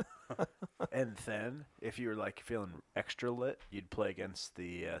around, and then if you were like feeling extra lit, you'd play against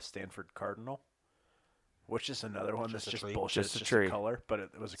the Stanford Cardinal, which is another one Just that's a just tree. bullshit. Just It's a just tree. a color, but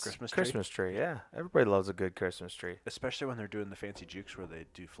it was a Christmas tree. Christmas tree, yeah. Everybody loves a good Christmas tree. Especially when they're doing the fancy jukes where they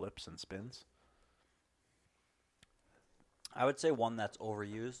do flips and spins. I would say one that's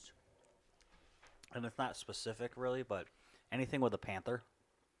overused, and it's not specific really, but anything with a panther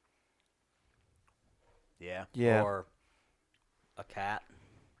Yeah. Yeah. or a cat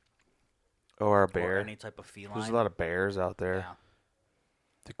Or a or bear. any type of feline. There's a lot of bears out there. Yeah.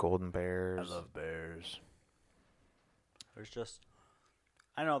 The golden bears. I love bears. There's just,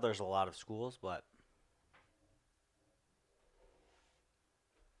 I know there's a lot of schools, but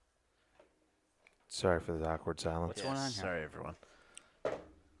Sorry for the awkward silence. What's going on here? Sorry, everyone.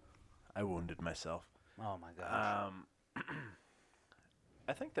 I wounded myself. oh my gosh.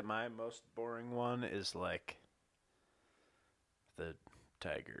 I think that my most boring one is like the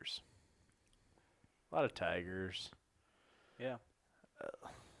tigers. A lot of tigers. Yeah.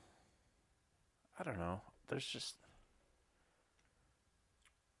 I don't know. There's just.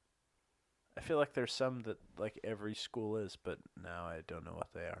 I feel like there's some that like every school is, but now I don't know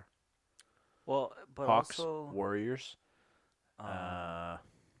what they are. Well, but Hawks, also, Warriors.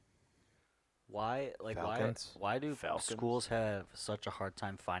 why, like, Falcons? why do Falcons. schools have such a hard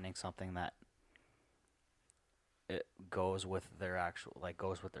time finding something that it goes with their actual, like,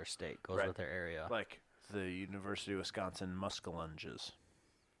 goes with their state, goes Right. with their area? Like the University of Wisconsin Muskellunges.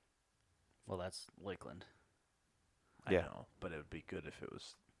 Well, that's Lakeland. I Yeah. know, but it would be good if it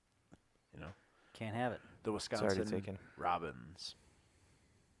was, Can't have it. the It's already Wisconsin taken. Robins.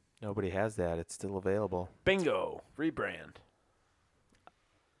 Nobody has that. It's still available. Bingo! Rebrand.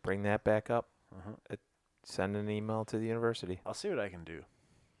 Bring that back up. Uh-huh. Send an email to the university. I'll see what I can do.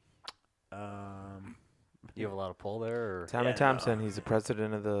 You have a lot of pull there, or Tommy Yeah, Thompson, no. he's the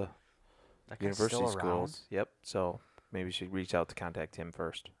president of the that guy's university still around? schools. Yep. So maybe you should reach out to contact him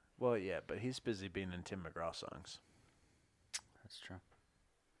first. Well, yeah, but he's busy being in Tim McGraw songs, That's true.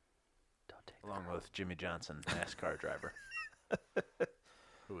 Don't take along with Jimmy Johnson, NASCAR driver,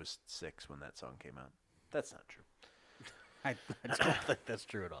 who was 6 when that song came out. That's not true. I don't think that's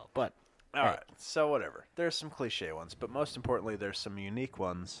true at all. But All Hey. right, so whatever. There's some cliche ones, but most importantly, there's some unique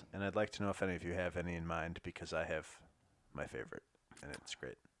ones, and I'd like to know if any of you have any in mind because I have my favorite, and it's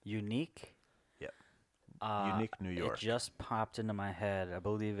great. unique. Yep. Uh, Unique New York. It just popped into my head. I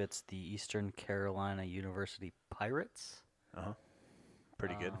believe it's the Eastern Carolina University Pirates.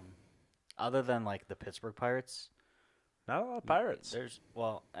 Pretty good. Other than like the Pittsburgh Pirates, Not a lot of pirates.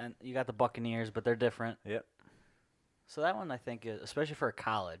 and you got the Buccaneers, but they're different. Yep. So that one I think is, especially for a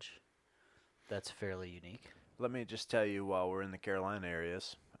college, that's fairly unique. Let me just tell you while we're in the Carolina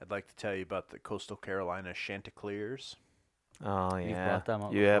areas, I'd like to tell you about the Coastal Carolina Chanticleers. Oh yeah. You've brought them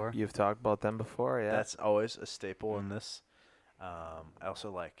up Yep, before. you've talked about them before. Yeah. That's always a staple in this. I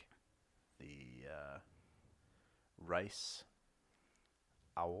also like the Rice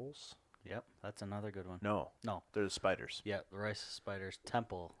Owls. Yep, that's another good one. No, No. they're the spiders. Yeah, the Rice Spiders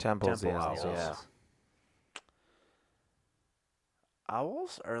Temple. Temples. Temple yeah. Owls. Yeah.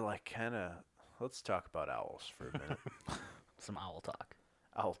 Owls are like kind of. Let's talk about owls for a minute. Some owl talk.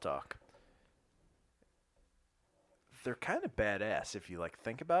 Owl talk. They're kind of badass if you like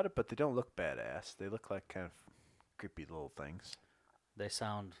think about it, but they don't look badass. They look like kind of creepy little things. They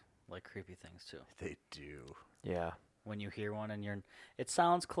sound like creepy things too. They do. Yeah. when you hear one and it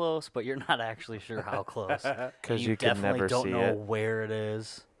sounds close, but you're not actually sure how close. And Because you can definitely never don't see know it. where it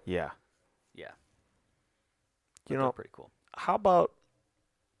is. Yeah. Yeah. You But know, they're pretty cool. how about,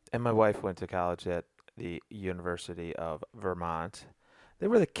 and my wife went to college at the University of Vermont. They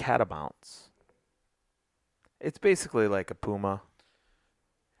were the catamounts. It's basically like a puma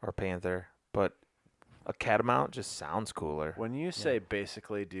or a panther, but a catamount just sounds cooler. When you say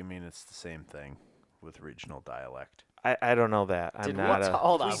basically, do you mean it's the same thing with regional dialect? I don't know that. I'm not a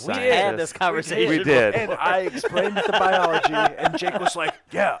Hold on. We scientist. had this conversation. We did. And I explained the biology, and Jake was like,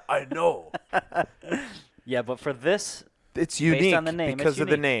 "Yeah, I know." Yeah, but for this, It's Based unique on the name, because it's of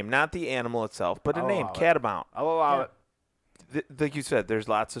the unique. name, not the animal itself, but a I'll name, allow it. catamount. I'll allow Yeah. it. Like you said, there's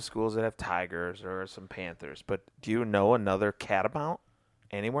lots of schools that have tigers or some panthers, but do you know another catamount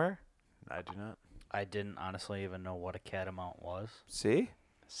anywhere? I do not. I didn't honestly even know what a catamount was. See?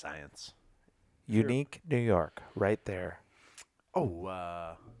 Science. Unique New York, right there.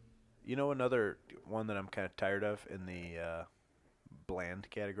 Oh, you know another one that I'm kind of tired of in the bland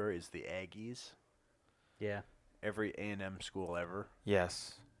category is the Aggies. Yeah. Every A&M school ever.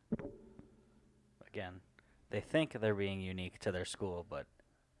 Yes. Again, they think they're being unique to their school, but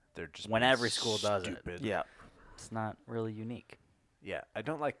They're just When being every school does it. stupid. Yeah. it's not really unique. Yeah, I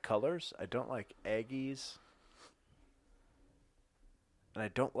don't like colors. I don't like Aggies. And I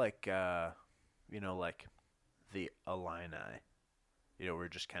don't like, like the Illini. We're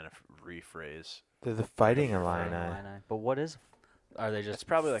just kind of rephrase. They're the Fighting Fighting Illini. Illini. But what is? Are they just It's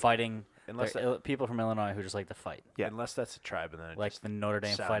probably like- fighting? Unless they're people from Illinois who just like to fight, Yeah. unless that's a tribe, and then it like just the Notre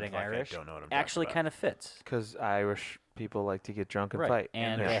Dame sounds Fighting like Irish. I don't know what I'm Actually, talking kind of fits. Because Irish people like to get drunk and Right. fight.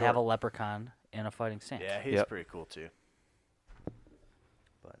 And they're they have a short. leprechaun in a fighting stance. Yeah, he's Yep. pretty cool too.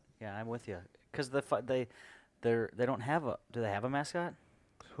 But yeah, I'm with you. Because they don't have a. Do they have a mascot?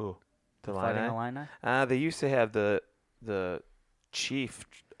 Who? The Fighting Illini? Illini. They used to have the chief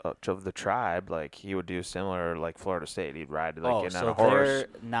of the tribe. Like he would do similar, like Florida State. He'd ride like in on a horse. they're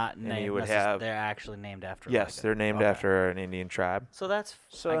not and he named. would have- They're actually named after. Yes, like they're named okay. after an Indian tribe. So that's.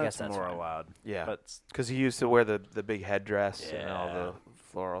 So I that's guess that's more fine. allowed. Yeah, But because he used to wear the big headdress and all Yeah. the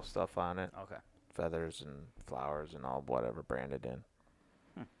floral stuff on it, Okay. feathers and flowers and all whatever branded in.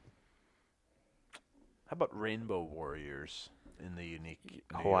 how about Rainbow Warriors in the unique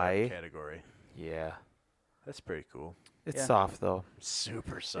New Hawaii? York category? Yeah, That's pretty cool. it's Yeah. soft though.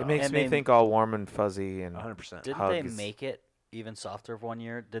 Super soft. It makes And me they- think all warm and fuzzy and 100%. Didn't they Hugs. make it even softer one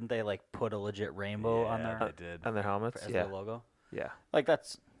year? Didn't they like put a legit rainbow on Yeah, their they did. on their helmets. as Yeah, their logo? yeah. Like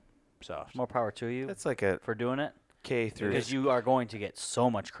that's Soft. more power to you That's like a for doing it K through because you are going to get so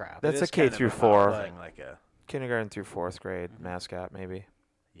much crap. That's It a is K kind of through a model 4. thing, like a kindergarten through 4th grade Mhm. mascot maybe.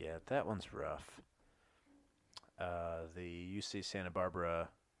 yeah. That one's rough. The UC Santa Barbara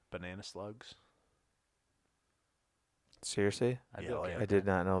banana slugs. Seriously, I'd be Yeah, okay yeah. I with did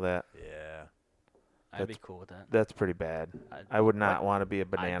that. not know that. Yeah. I'd be That's- cool with that. That's pretty bad. I would not want to be a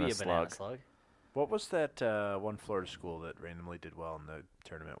banana I'd be a slug. banana slug. What was that one Florida school that randomly did well in the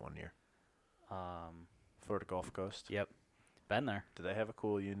tournament one year? Florida Gulf Coast. Yep. Been there. Do they have a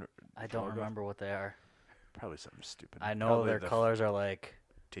cool I don't logo? remember what they are. Probably something stupid. I know Probably their the colors are like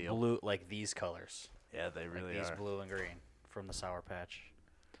teal. blue, like these colors. Yeah, they Like really these are. blue and green from the Sour Patch.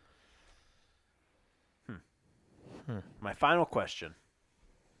 My final question.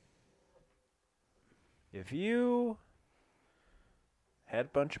 If you had a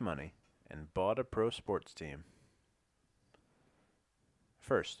bunch of money and bought a pro sports team,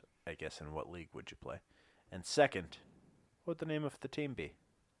 first, I guess, in what league would you play? And second, what would the name of the team be?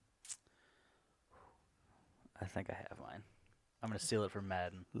 I think I have mine. I'm gonna steal it from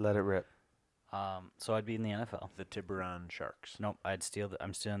Madden. Let it rip. So I'd be in the NFL. The Tiburon Sharks. Nope, I'm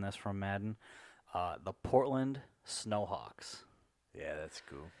stealing this from Madden. The Portland Snowhawks. Yeah, that's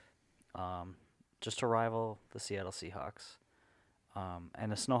cool. Just to rival the Seattle Seahawks.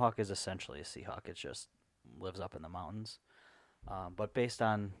 And a Snowhawk is essentially a Seahawk. It just lives up in the mountains. But based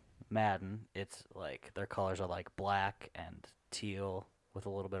on Madden, it's like their colors are like black and teal with a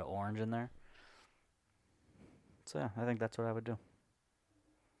little bit of orange in there. So yeah, I think that's what I would do.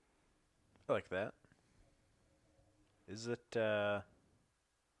 I like that. Is it,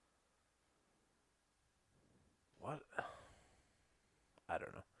 what? I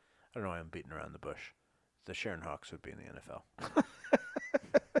don't know. I don't know why I'm beating around the bush. The Sharon Hawks would be in the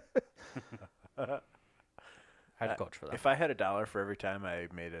NFL. I'd coach for that. If I had $1 for every time I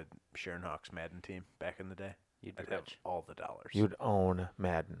made a Sharon Hawks Madden team back in the day, You'd be I'd have rich. all the dollars. You'd own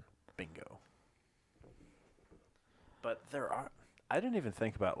Madden. Bingo. But I didn't even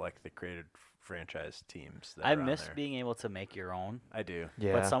think about like the created franchise teams that I are on miss there. being able to make your own. I do.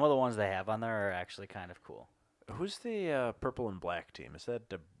 Yeah. But some of the ones they have on there are actually kind of cool. Who's the purple and black team? Is that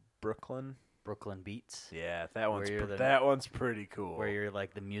the Brooklyn? Brooklyn Beats. Yeah, that one's you're the- that one's pretty cool. Where you're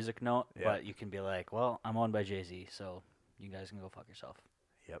like the music note, Yeah. but you can be like, well, I'm owned by Jay-Z, so you guys can go fuck yourself.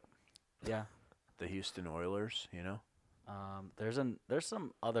 Yep. Yeah. The Houston Oilers, you know. There's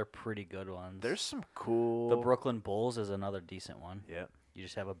some other pretty good ones. There's some cool. The Brooklyn Bulls is another decent one. Yeah. You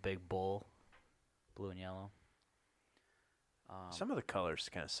just have a big bull, blue and yellow. Some of the colors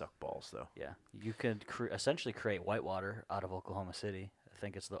kind of suck balls, though. Yeah, you could essentially create Whitewater out of Oklahoma City. I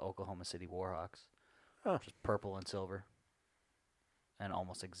think it's the Oklahoma City Warhawks. Huh. Just purple and silver. And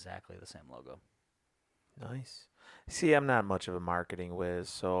almost exactly the same logo. Nice. See, I'm not much of a marketing whiz,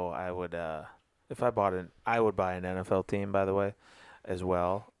 so I would, if I bought I would buy an NFL team, by the way, as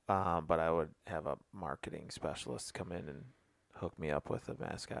well. But I would have a marketing specialist come in and hook me up with a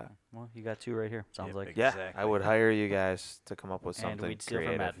mascot. Well, you got two right here. Sounds Yep, like. Yeah, Exactly. I would hire you guys to come up with And something we'd steal from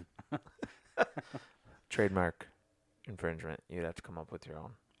creative. Madden. Trademark infringement. You'd have to come up with your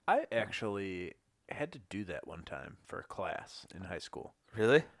own. I actually had to do that one time for a class in high school.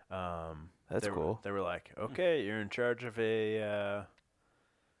 Really? That's That's cool. They were like, okay, you're in charge of a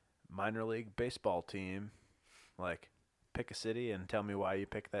minor league baseball team. Like, pick a city and tell me why you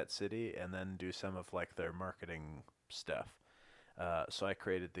pick that city, and then do some of like their marketing stuff. So I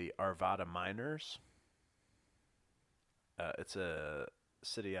created the Arvada Miners. It's a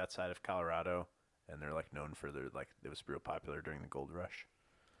city outside of Colorado, and they're like known for it was real popular during the gold rush.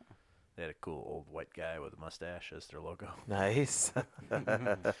 They had a cool old white guy with a mustache as their logo. Nice.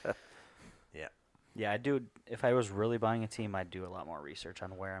 Yeah. Yeah, I do. If I was really buying a team, I'd do a lot more research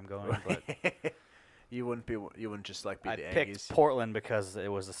on where I'm going. But You wouldn't just like be I the picked Aggies. Portland because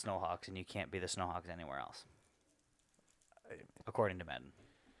it was the Snowhawks, and you can't be the Snowhawks anywhere else, according to Madden.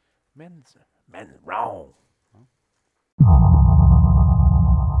 Men's wrong.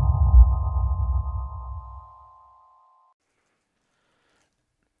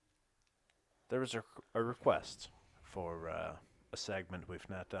 There was a request for a segment we've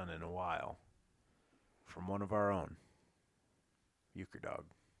not done in a while from one of our own, Euchre Dog.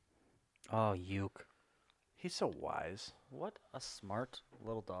 Oh, Uke. He's so wise. What a smart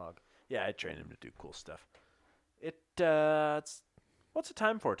little dog. Yeah, I train him to do cool stuff. It's what's the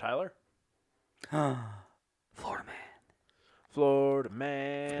time for, Tyler? Florida man. Florida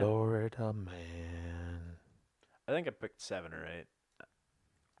man. Florida man. I think I picked 7 or 8.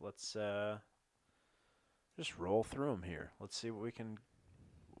 Let's just roll through them here. Let's see what we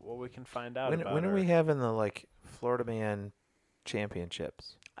can find out about. When are we having the Florida man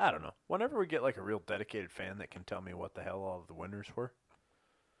championships? I don't know. Whenever we get like a real dedicated fan that can tell me what the hell all of the winners were.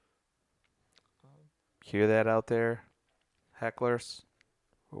 Hear that out there, hecklers?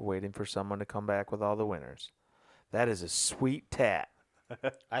 We're waiting for someone to come back with all the winners. That is a sweet tat.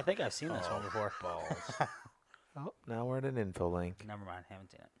 I think I've seen this one before. Balls. Oh, now we're at an info link. Never mind, haven't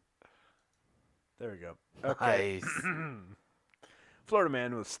seen it. There we go. Okay. Nice. Florida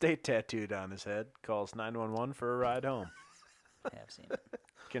man with state tattooed on his head calls 911 for a ride home. I have seen it.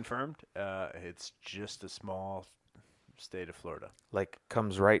 Confirmed. It's just a small state of Florida.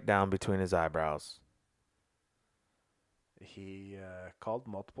 Comes right down between his eyebrows. He called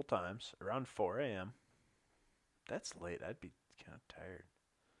multiple times around 4 a.m. That's late. I'd be kind of tired.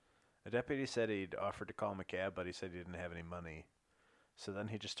 A deputy said he'd offered to call him a cab, but he said he didn't have any money. So then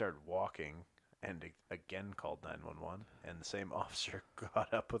he just started walking and again called 911, and the same officer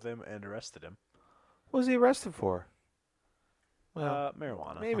caught up with him and arrested him. What was he arrested for? Well,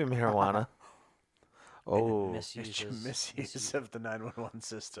 Marijuana. maybe marijuana. Oh, Misuse of the 911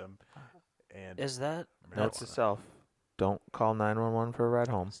 system. And Is that? notes marijuana. to self. Don't call 911 for a ride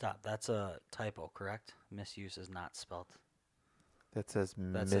home. Stop. That's a typo, correct? Misuse is not spelled. That says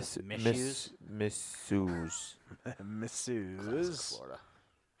says misuse? misuse. Misuse. Florida.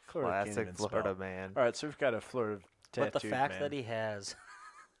 Florida can't Classic even Florida spell. man. All right, so we've got a Florida tattooed But the fact man. that he has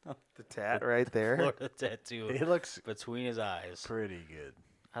The tat right there. Florida tattoo He looks between his eyes, pretty good.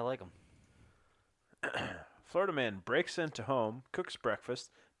 I like him. Florida man breaks into home, cooks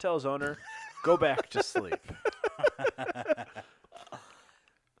breakfast, tells owner, go back to sleep.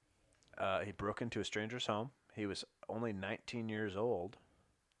 He broke into a stranger's home. He was only 19 years old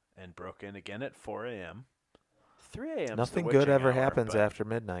and broke in again at 4 a.m. 3 a.m. Nothing good ever happens after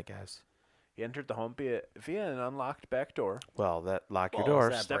midnight, guys. He entered the home via an unlocked back door. Well, lock your Well, is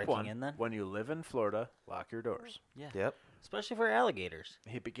doors. that Step breaking 1, in then? when you live in Florida, lock your doors. Yeah. Yep. Especially for alligators.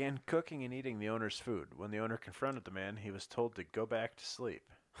 He began cooking and eating the owner's food. When the owner confronted the man, he was told to go back to sleep.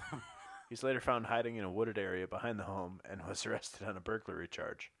 He's later found hiding in a wooded area behind the home and was arrested on a burglary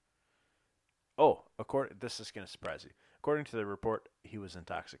charge. Oh, this is going to surprise you. According to the report, he was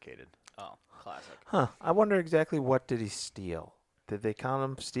intoxicated. Oh, classic. Huh. I wonder exactly what did he steal? Did they count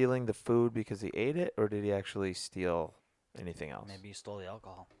him stealing the food because he ate it, or did he actually steal anything else? Maybe he stole the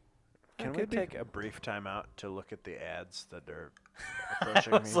alcohol. Can we could be. take a brief time out to look at the ads that are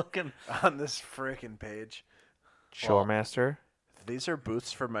approaching I was me looking. on this freaking page? Shoremaster? These are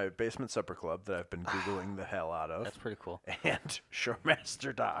booths for my basement supper club that I've been Googling the hell out of. That's pretty cool. And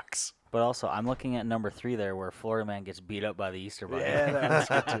Shoremaster Docks. But also, I'm looking at number 3 there, where Florida Man gets beat up by the Easter Bunny. Yeah, that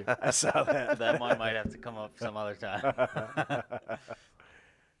was good too. I saw that. That one might have to come up some other time.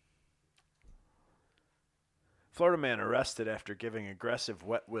 Florida man arrested after giving aggressive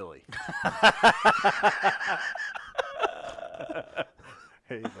wet willy.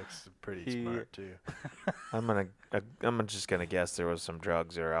 He looks pretty smart too. I'm just gonna guess there was some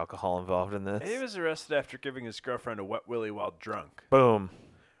drugs or alcohol involved in this. He was arrested after giving his girlfriend a wet willy while drunk. Boom.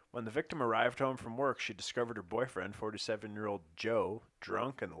 When the victim arrived home from work, she discovered her boyfriend, 47-year-old Joe,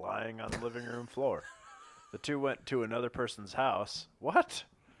 drunk and lying on the living room floor. The two went to another person's house. What?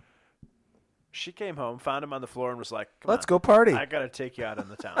 She came home, found him on the floor, and was like, Let's go party. I got to take you out in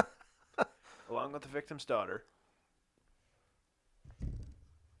the town. Along with the victim's daughter,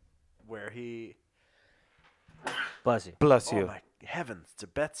 where he... Bless you. Bless Oh, you. my heavens, to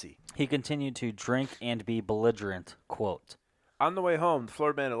Betsy. He continued to drink and be belligerent, quote. On the way home, the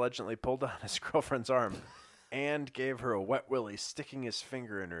Florida man allegedly pulled on his girlfriend's arm and gave her a wet willy, sticking his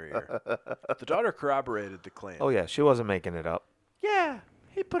finger in her ear. The daughter corroborated the claim. Oh, yeah. She wasn't making it up. Yeah,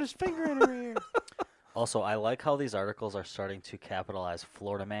 he put his finger in her ear. Also, I like how these articles are starting to capitalize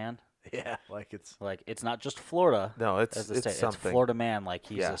Florida Man. Yeah, like It's not just Florida. No, it's as the state. something. It's Florida Man, like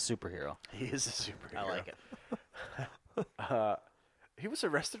he's Yeah. a superhero. he is a superhero. I like it. He was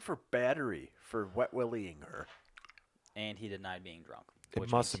arrested for battery for wet willying her. And he denied being drunk. It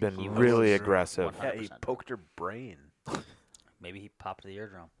which must have means been he really was aggressive. Yeah, he 100%. poked her brain. Maybe he popped the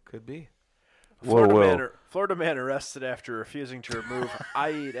eardrum. Could be. Florida man arrested after refusing to remove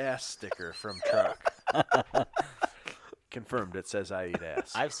 "I eat ass" sticker from truck. Confirmed. It says "I eat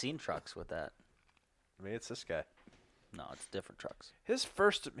ass." I've seen trucks with that. I mean, it's this guy. No, it's different trucks.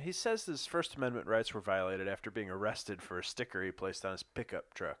 He says his First Amendment rights were violated after being arrested for a sticker he placed on his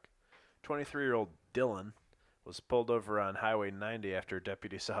pickup truck. 23-year-old Dylan was pulled over on Highway 90 after a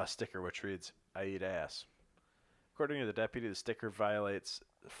deputy saw a sticker which reads, "I eat ass." According to the deputy, the sticker violates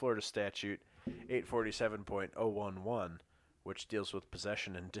Florida statute 847.011, which deals with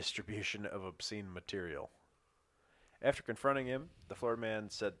possession and distribution of obscene material. After confronting him, the Florida man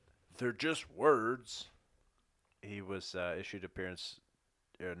said, "They're just words." He was issued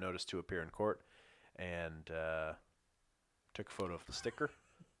notice to appear in court and took a photo of the sticker.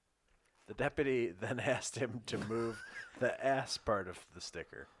 The deputy then asked him to move the ass part of the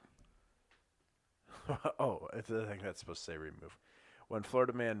sticker. Oh, I think that's supposed to say remove. When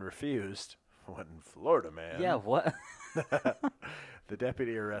Florida man refused, Yeah, what? the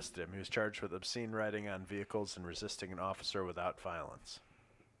deputy arrested him. He was charged with obscene riding on vehicles and resisting an officer without violence.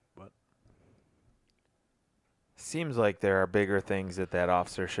 What? Seems like there are bigger things that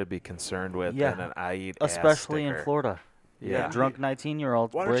officer should be concerned with Yeah. than an I eat ass Especially in sticker. Florida. Yeah. Drunk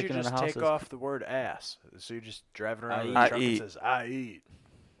 19-year-olds Why don't you breaking just into houses. take off the word ass? So you're just driving around with I a truck eat. that says, "I eat."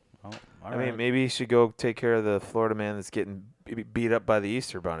 Oh, I mean, maybe he should go take care of the Florida man that's getting beat up by the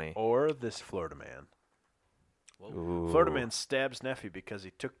Easter Bunny. Or this Florida man. Ooh. Florida man stabs nephew because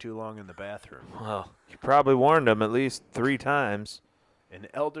he took too long in the bathroom. Well, he probably warned him at least 3 times. An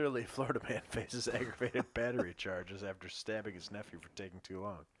elderly Florida man faces aggravated battery charges after stabbing his nephew for taking too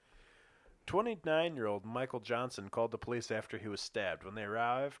long. 29-year-old Michael Johnson called the police after he was stabbed. When they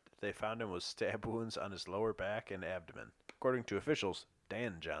arrived, they found him with stab wounds on his lower back and abdomen. According to officials,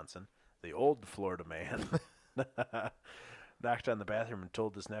 Dan Johnson, the old Florida man, knocked on the bathroom and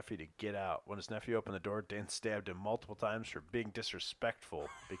told his nephew to get out. When his nephew opened the door, Dan stabbed him multiple times for being disrespectful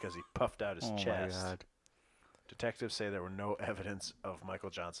because he puffed out his chest. My God. Detectives say there were no evidence of Michael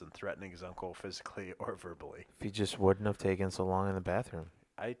Johnson threatening his uncle physically or verbally. If he just wouldn't have taken so long in the bathroom.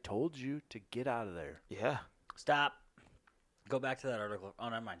 I told you to get out of there. Yeah. Stop. Go back to that article. Oh,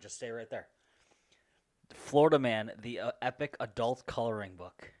 never mind. Just stay right there. Florida Man, the epic adult coloring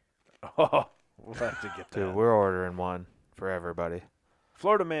book. Oh, we'll have to get Dude, that. we're ordering one for everybody.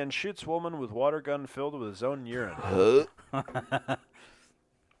 Florida man shoots woman with water gun filled with his own urine. I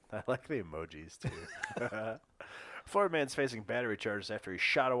like the emojis, too. Florida man's facing battery charges after he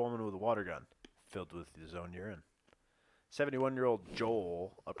shot a woman with a water gun filled with his own urine. 71-year-old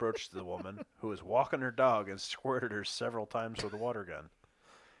Joel approached the woman, who was walking her dog, and squirted her several times with a water gun.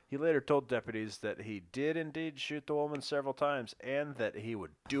 He later told deputies that he did indeed shoot the woman several times and that he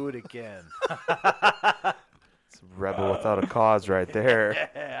would do it again. It's a rebel without a cause right there.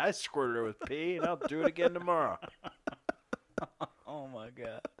 Yeah, I squirted her with pee, and I'll do it again tomorrow. Oh my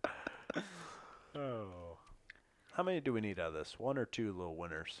god. Oh. How many do we need out of this? One or two little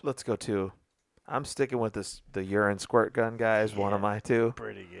winners? Let's go 2. I'm sticking with this. The urine squirt gun guy is one of Yeah. my 2.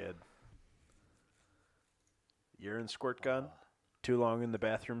 Pretty good. Urine squirt gun. Too long in the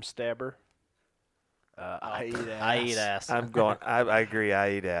bathroom stabber. I eat ass. I eat ass. I'm going. I agree.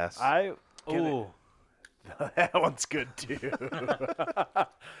 I eat ass. Ooh. That one's good too.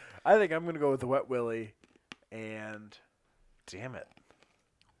 I think I'm gonna go with the wet willy, and damn it,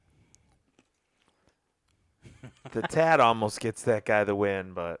 The Tad almost gets that guy the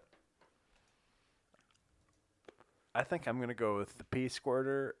win, but I think I'm gonna go with the pea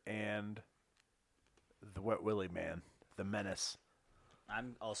squirter and the wet willy man, the menace.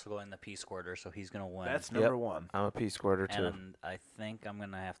 I'm also going the pea squirter, so he's gonna win. That's number one. I'm a pea squirter too. and I think I'm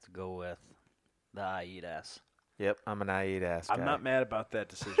gonna have to go with the I eat ass. Yep, I'm an I eat ass guy. I'm not mad about that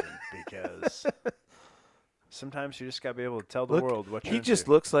decision because sometimes you just gotta be able to tell the Look, world what you're he into. just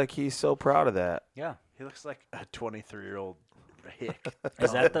looks like he's so proud of that. Yeah. He looks like a 23-year-old hick.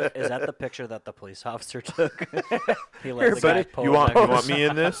 Is that the picture that the police officer took? He let Here, the guy buddy, pull you it want back. me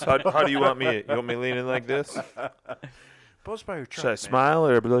in this? How do you want me? You want me leaning like this? Post by your truck, Should I man. smile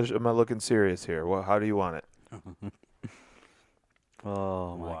or am I looking serious here? Well, how do you want it?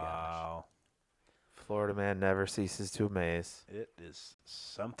 Oh my gosh. Wow. Florida man never ceases to amaze. It is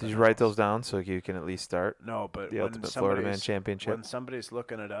something. Did you write those else. down so you can at least start No, but the when Ultimate Florida Man somebody's- Championship? When somebody's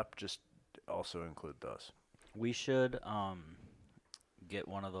looking it up, just also include those. We should get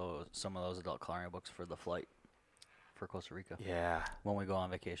some of those adult coloring books for the flight for Costa Rica Yeah. when we go on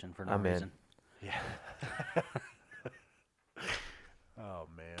vacation for no I'm in. reason. Yeah. Oh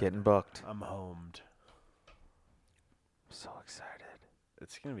man. Getting booked. I'm homed. So excited.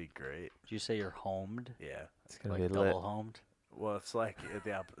 It's gonna be great. Did you say you're homed? Yeah. It's gonna Like be lit. double homed? Well, it's like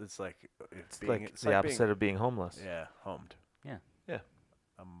it's like It's like the opposite being, of being homeless. yeah, homed. Yeah. Yeah.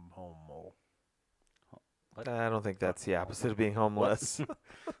 I'm home. I don't think that's the opposite of being homeless.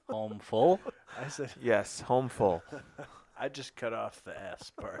 Home full? I said Yes, home full. I just cut off the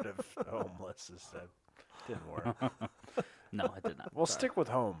S part of homeless. That didn't work. No, I did not. We'll Sorry. stick with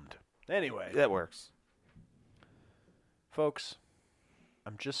homed. Anyway, That works. folks,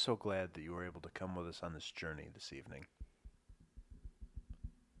 I'm just so glad that you were able to come with us on this journey this evening.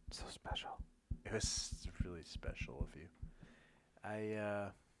 So special. It was really special of you.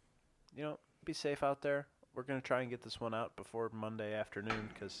 Be safe out there. We're going to try and get this one out before Monday afternoon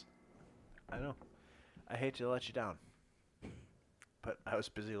because I hate to let you down. But I was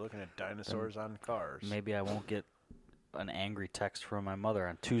busy looking at dinosaurs on cars. Maybe I won't get an angry text from my mother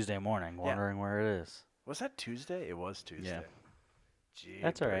on Tuesday morning wondering where it is. Was that Tuesday? It was Tuesday. Jeepers.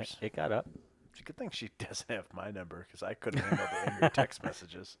 That's all right. It got up. It's a good thing she doesn't have my number because I couldn't handle the angry text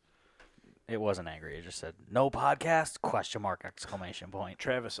messages. It wasn't angry. It just said, no podcast, ? Exclamation point.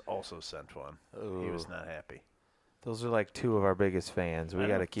 Travis also sent one. He was not happy. Those are like 2 of our biggest fans. We I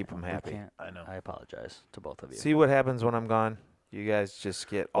got to know. keep them We happy. can't- I know. I apologize to both of you. See what happens when I'm gone? You guys just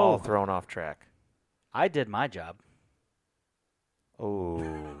get all Oh. thrown off track. I did my job.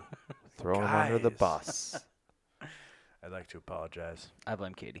 Oh, throw him under the Guys. bus. I'd like to apologize. I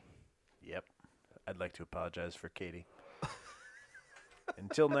blame Katie. Yep. I'd like to apologize for Katie.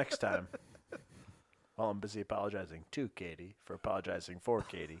 Until next time. While I'm busy apologizing to Katie for apologizing for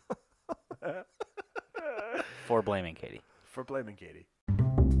Katie. For blaming Katie. For blaming Katie.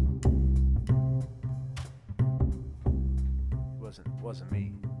 Wasn't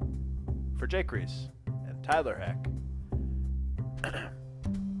me. For Jake Reese and Tyler Heck.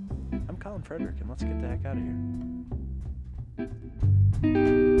 I'm Colin Frederick, and let's get the heck out of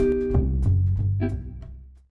here.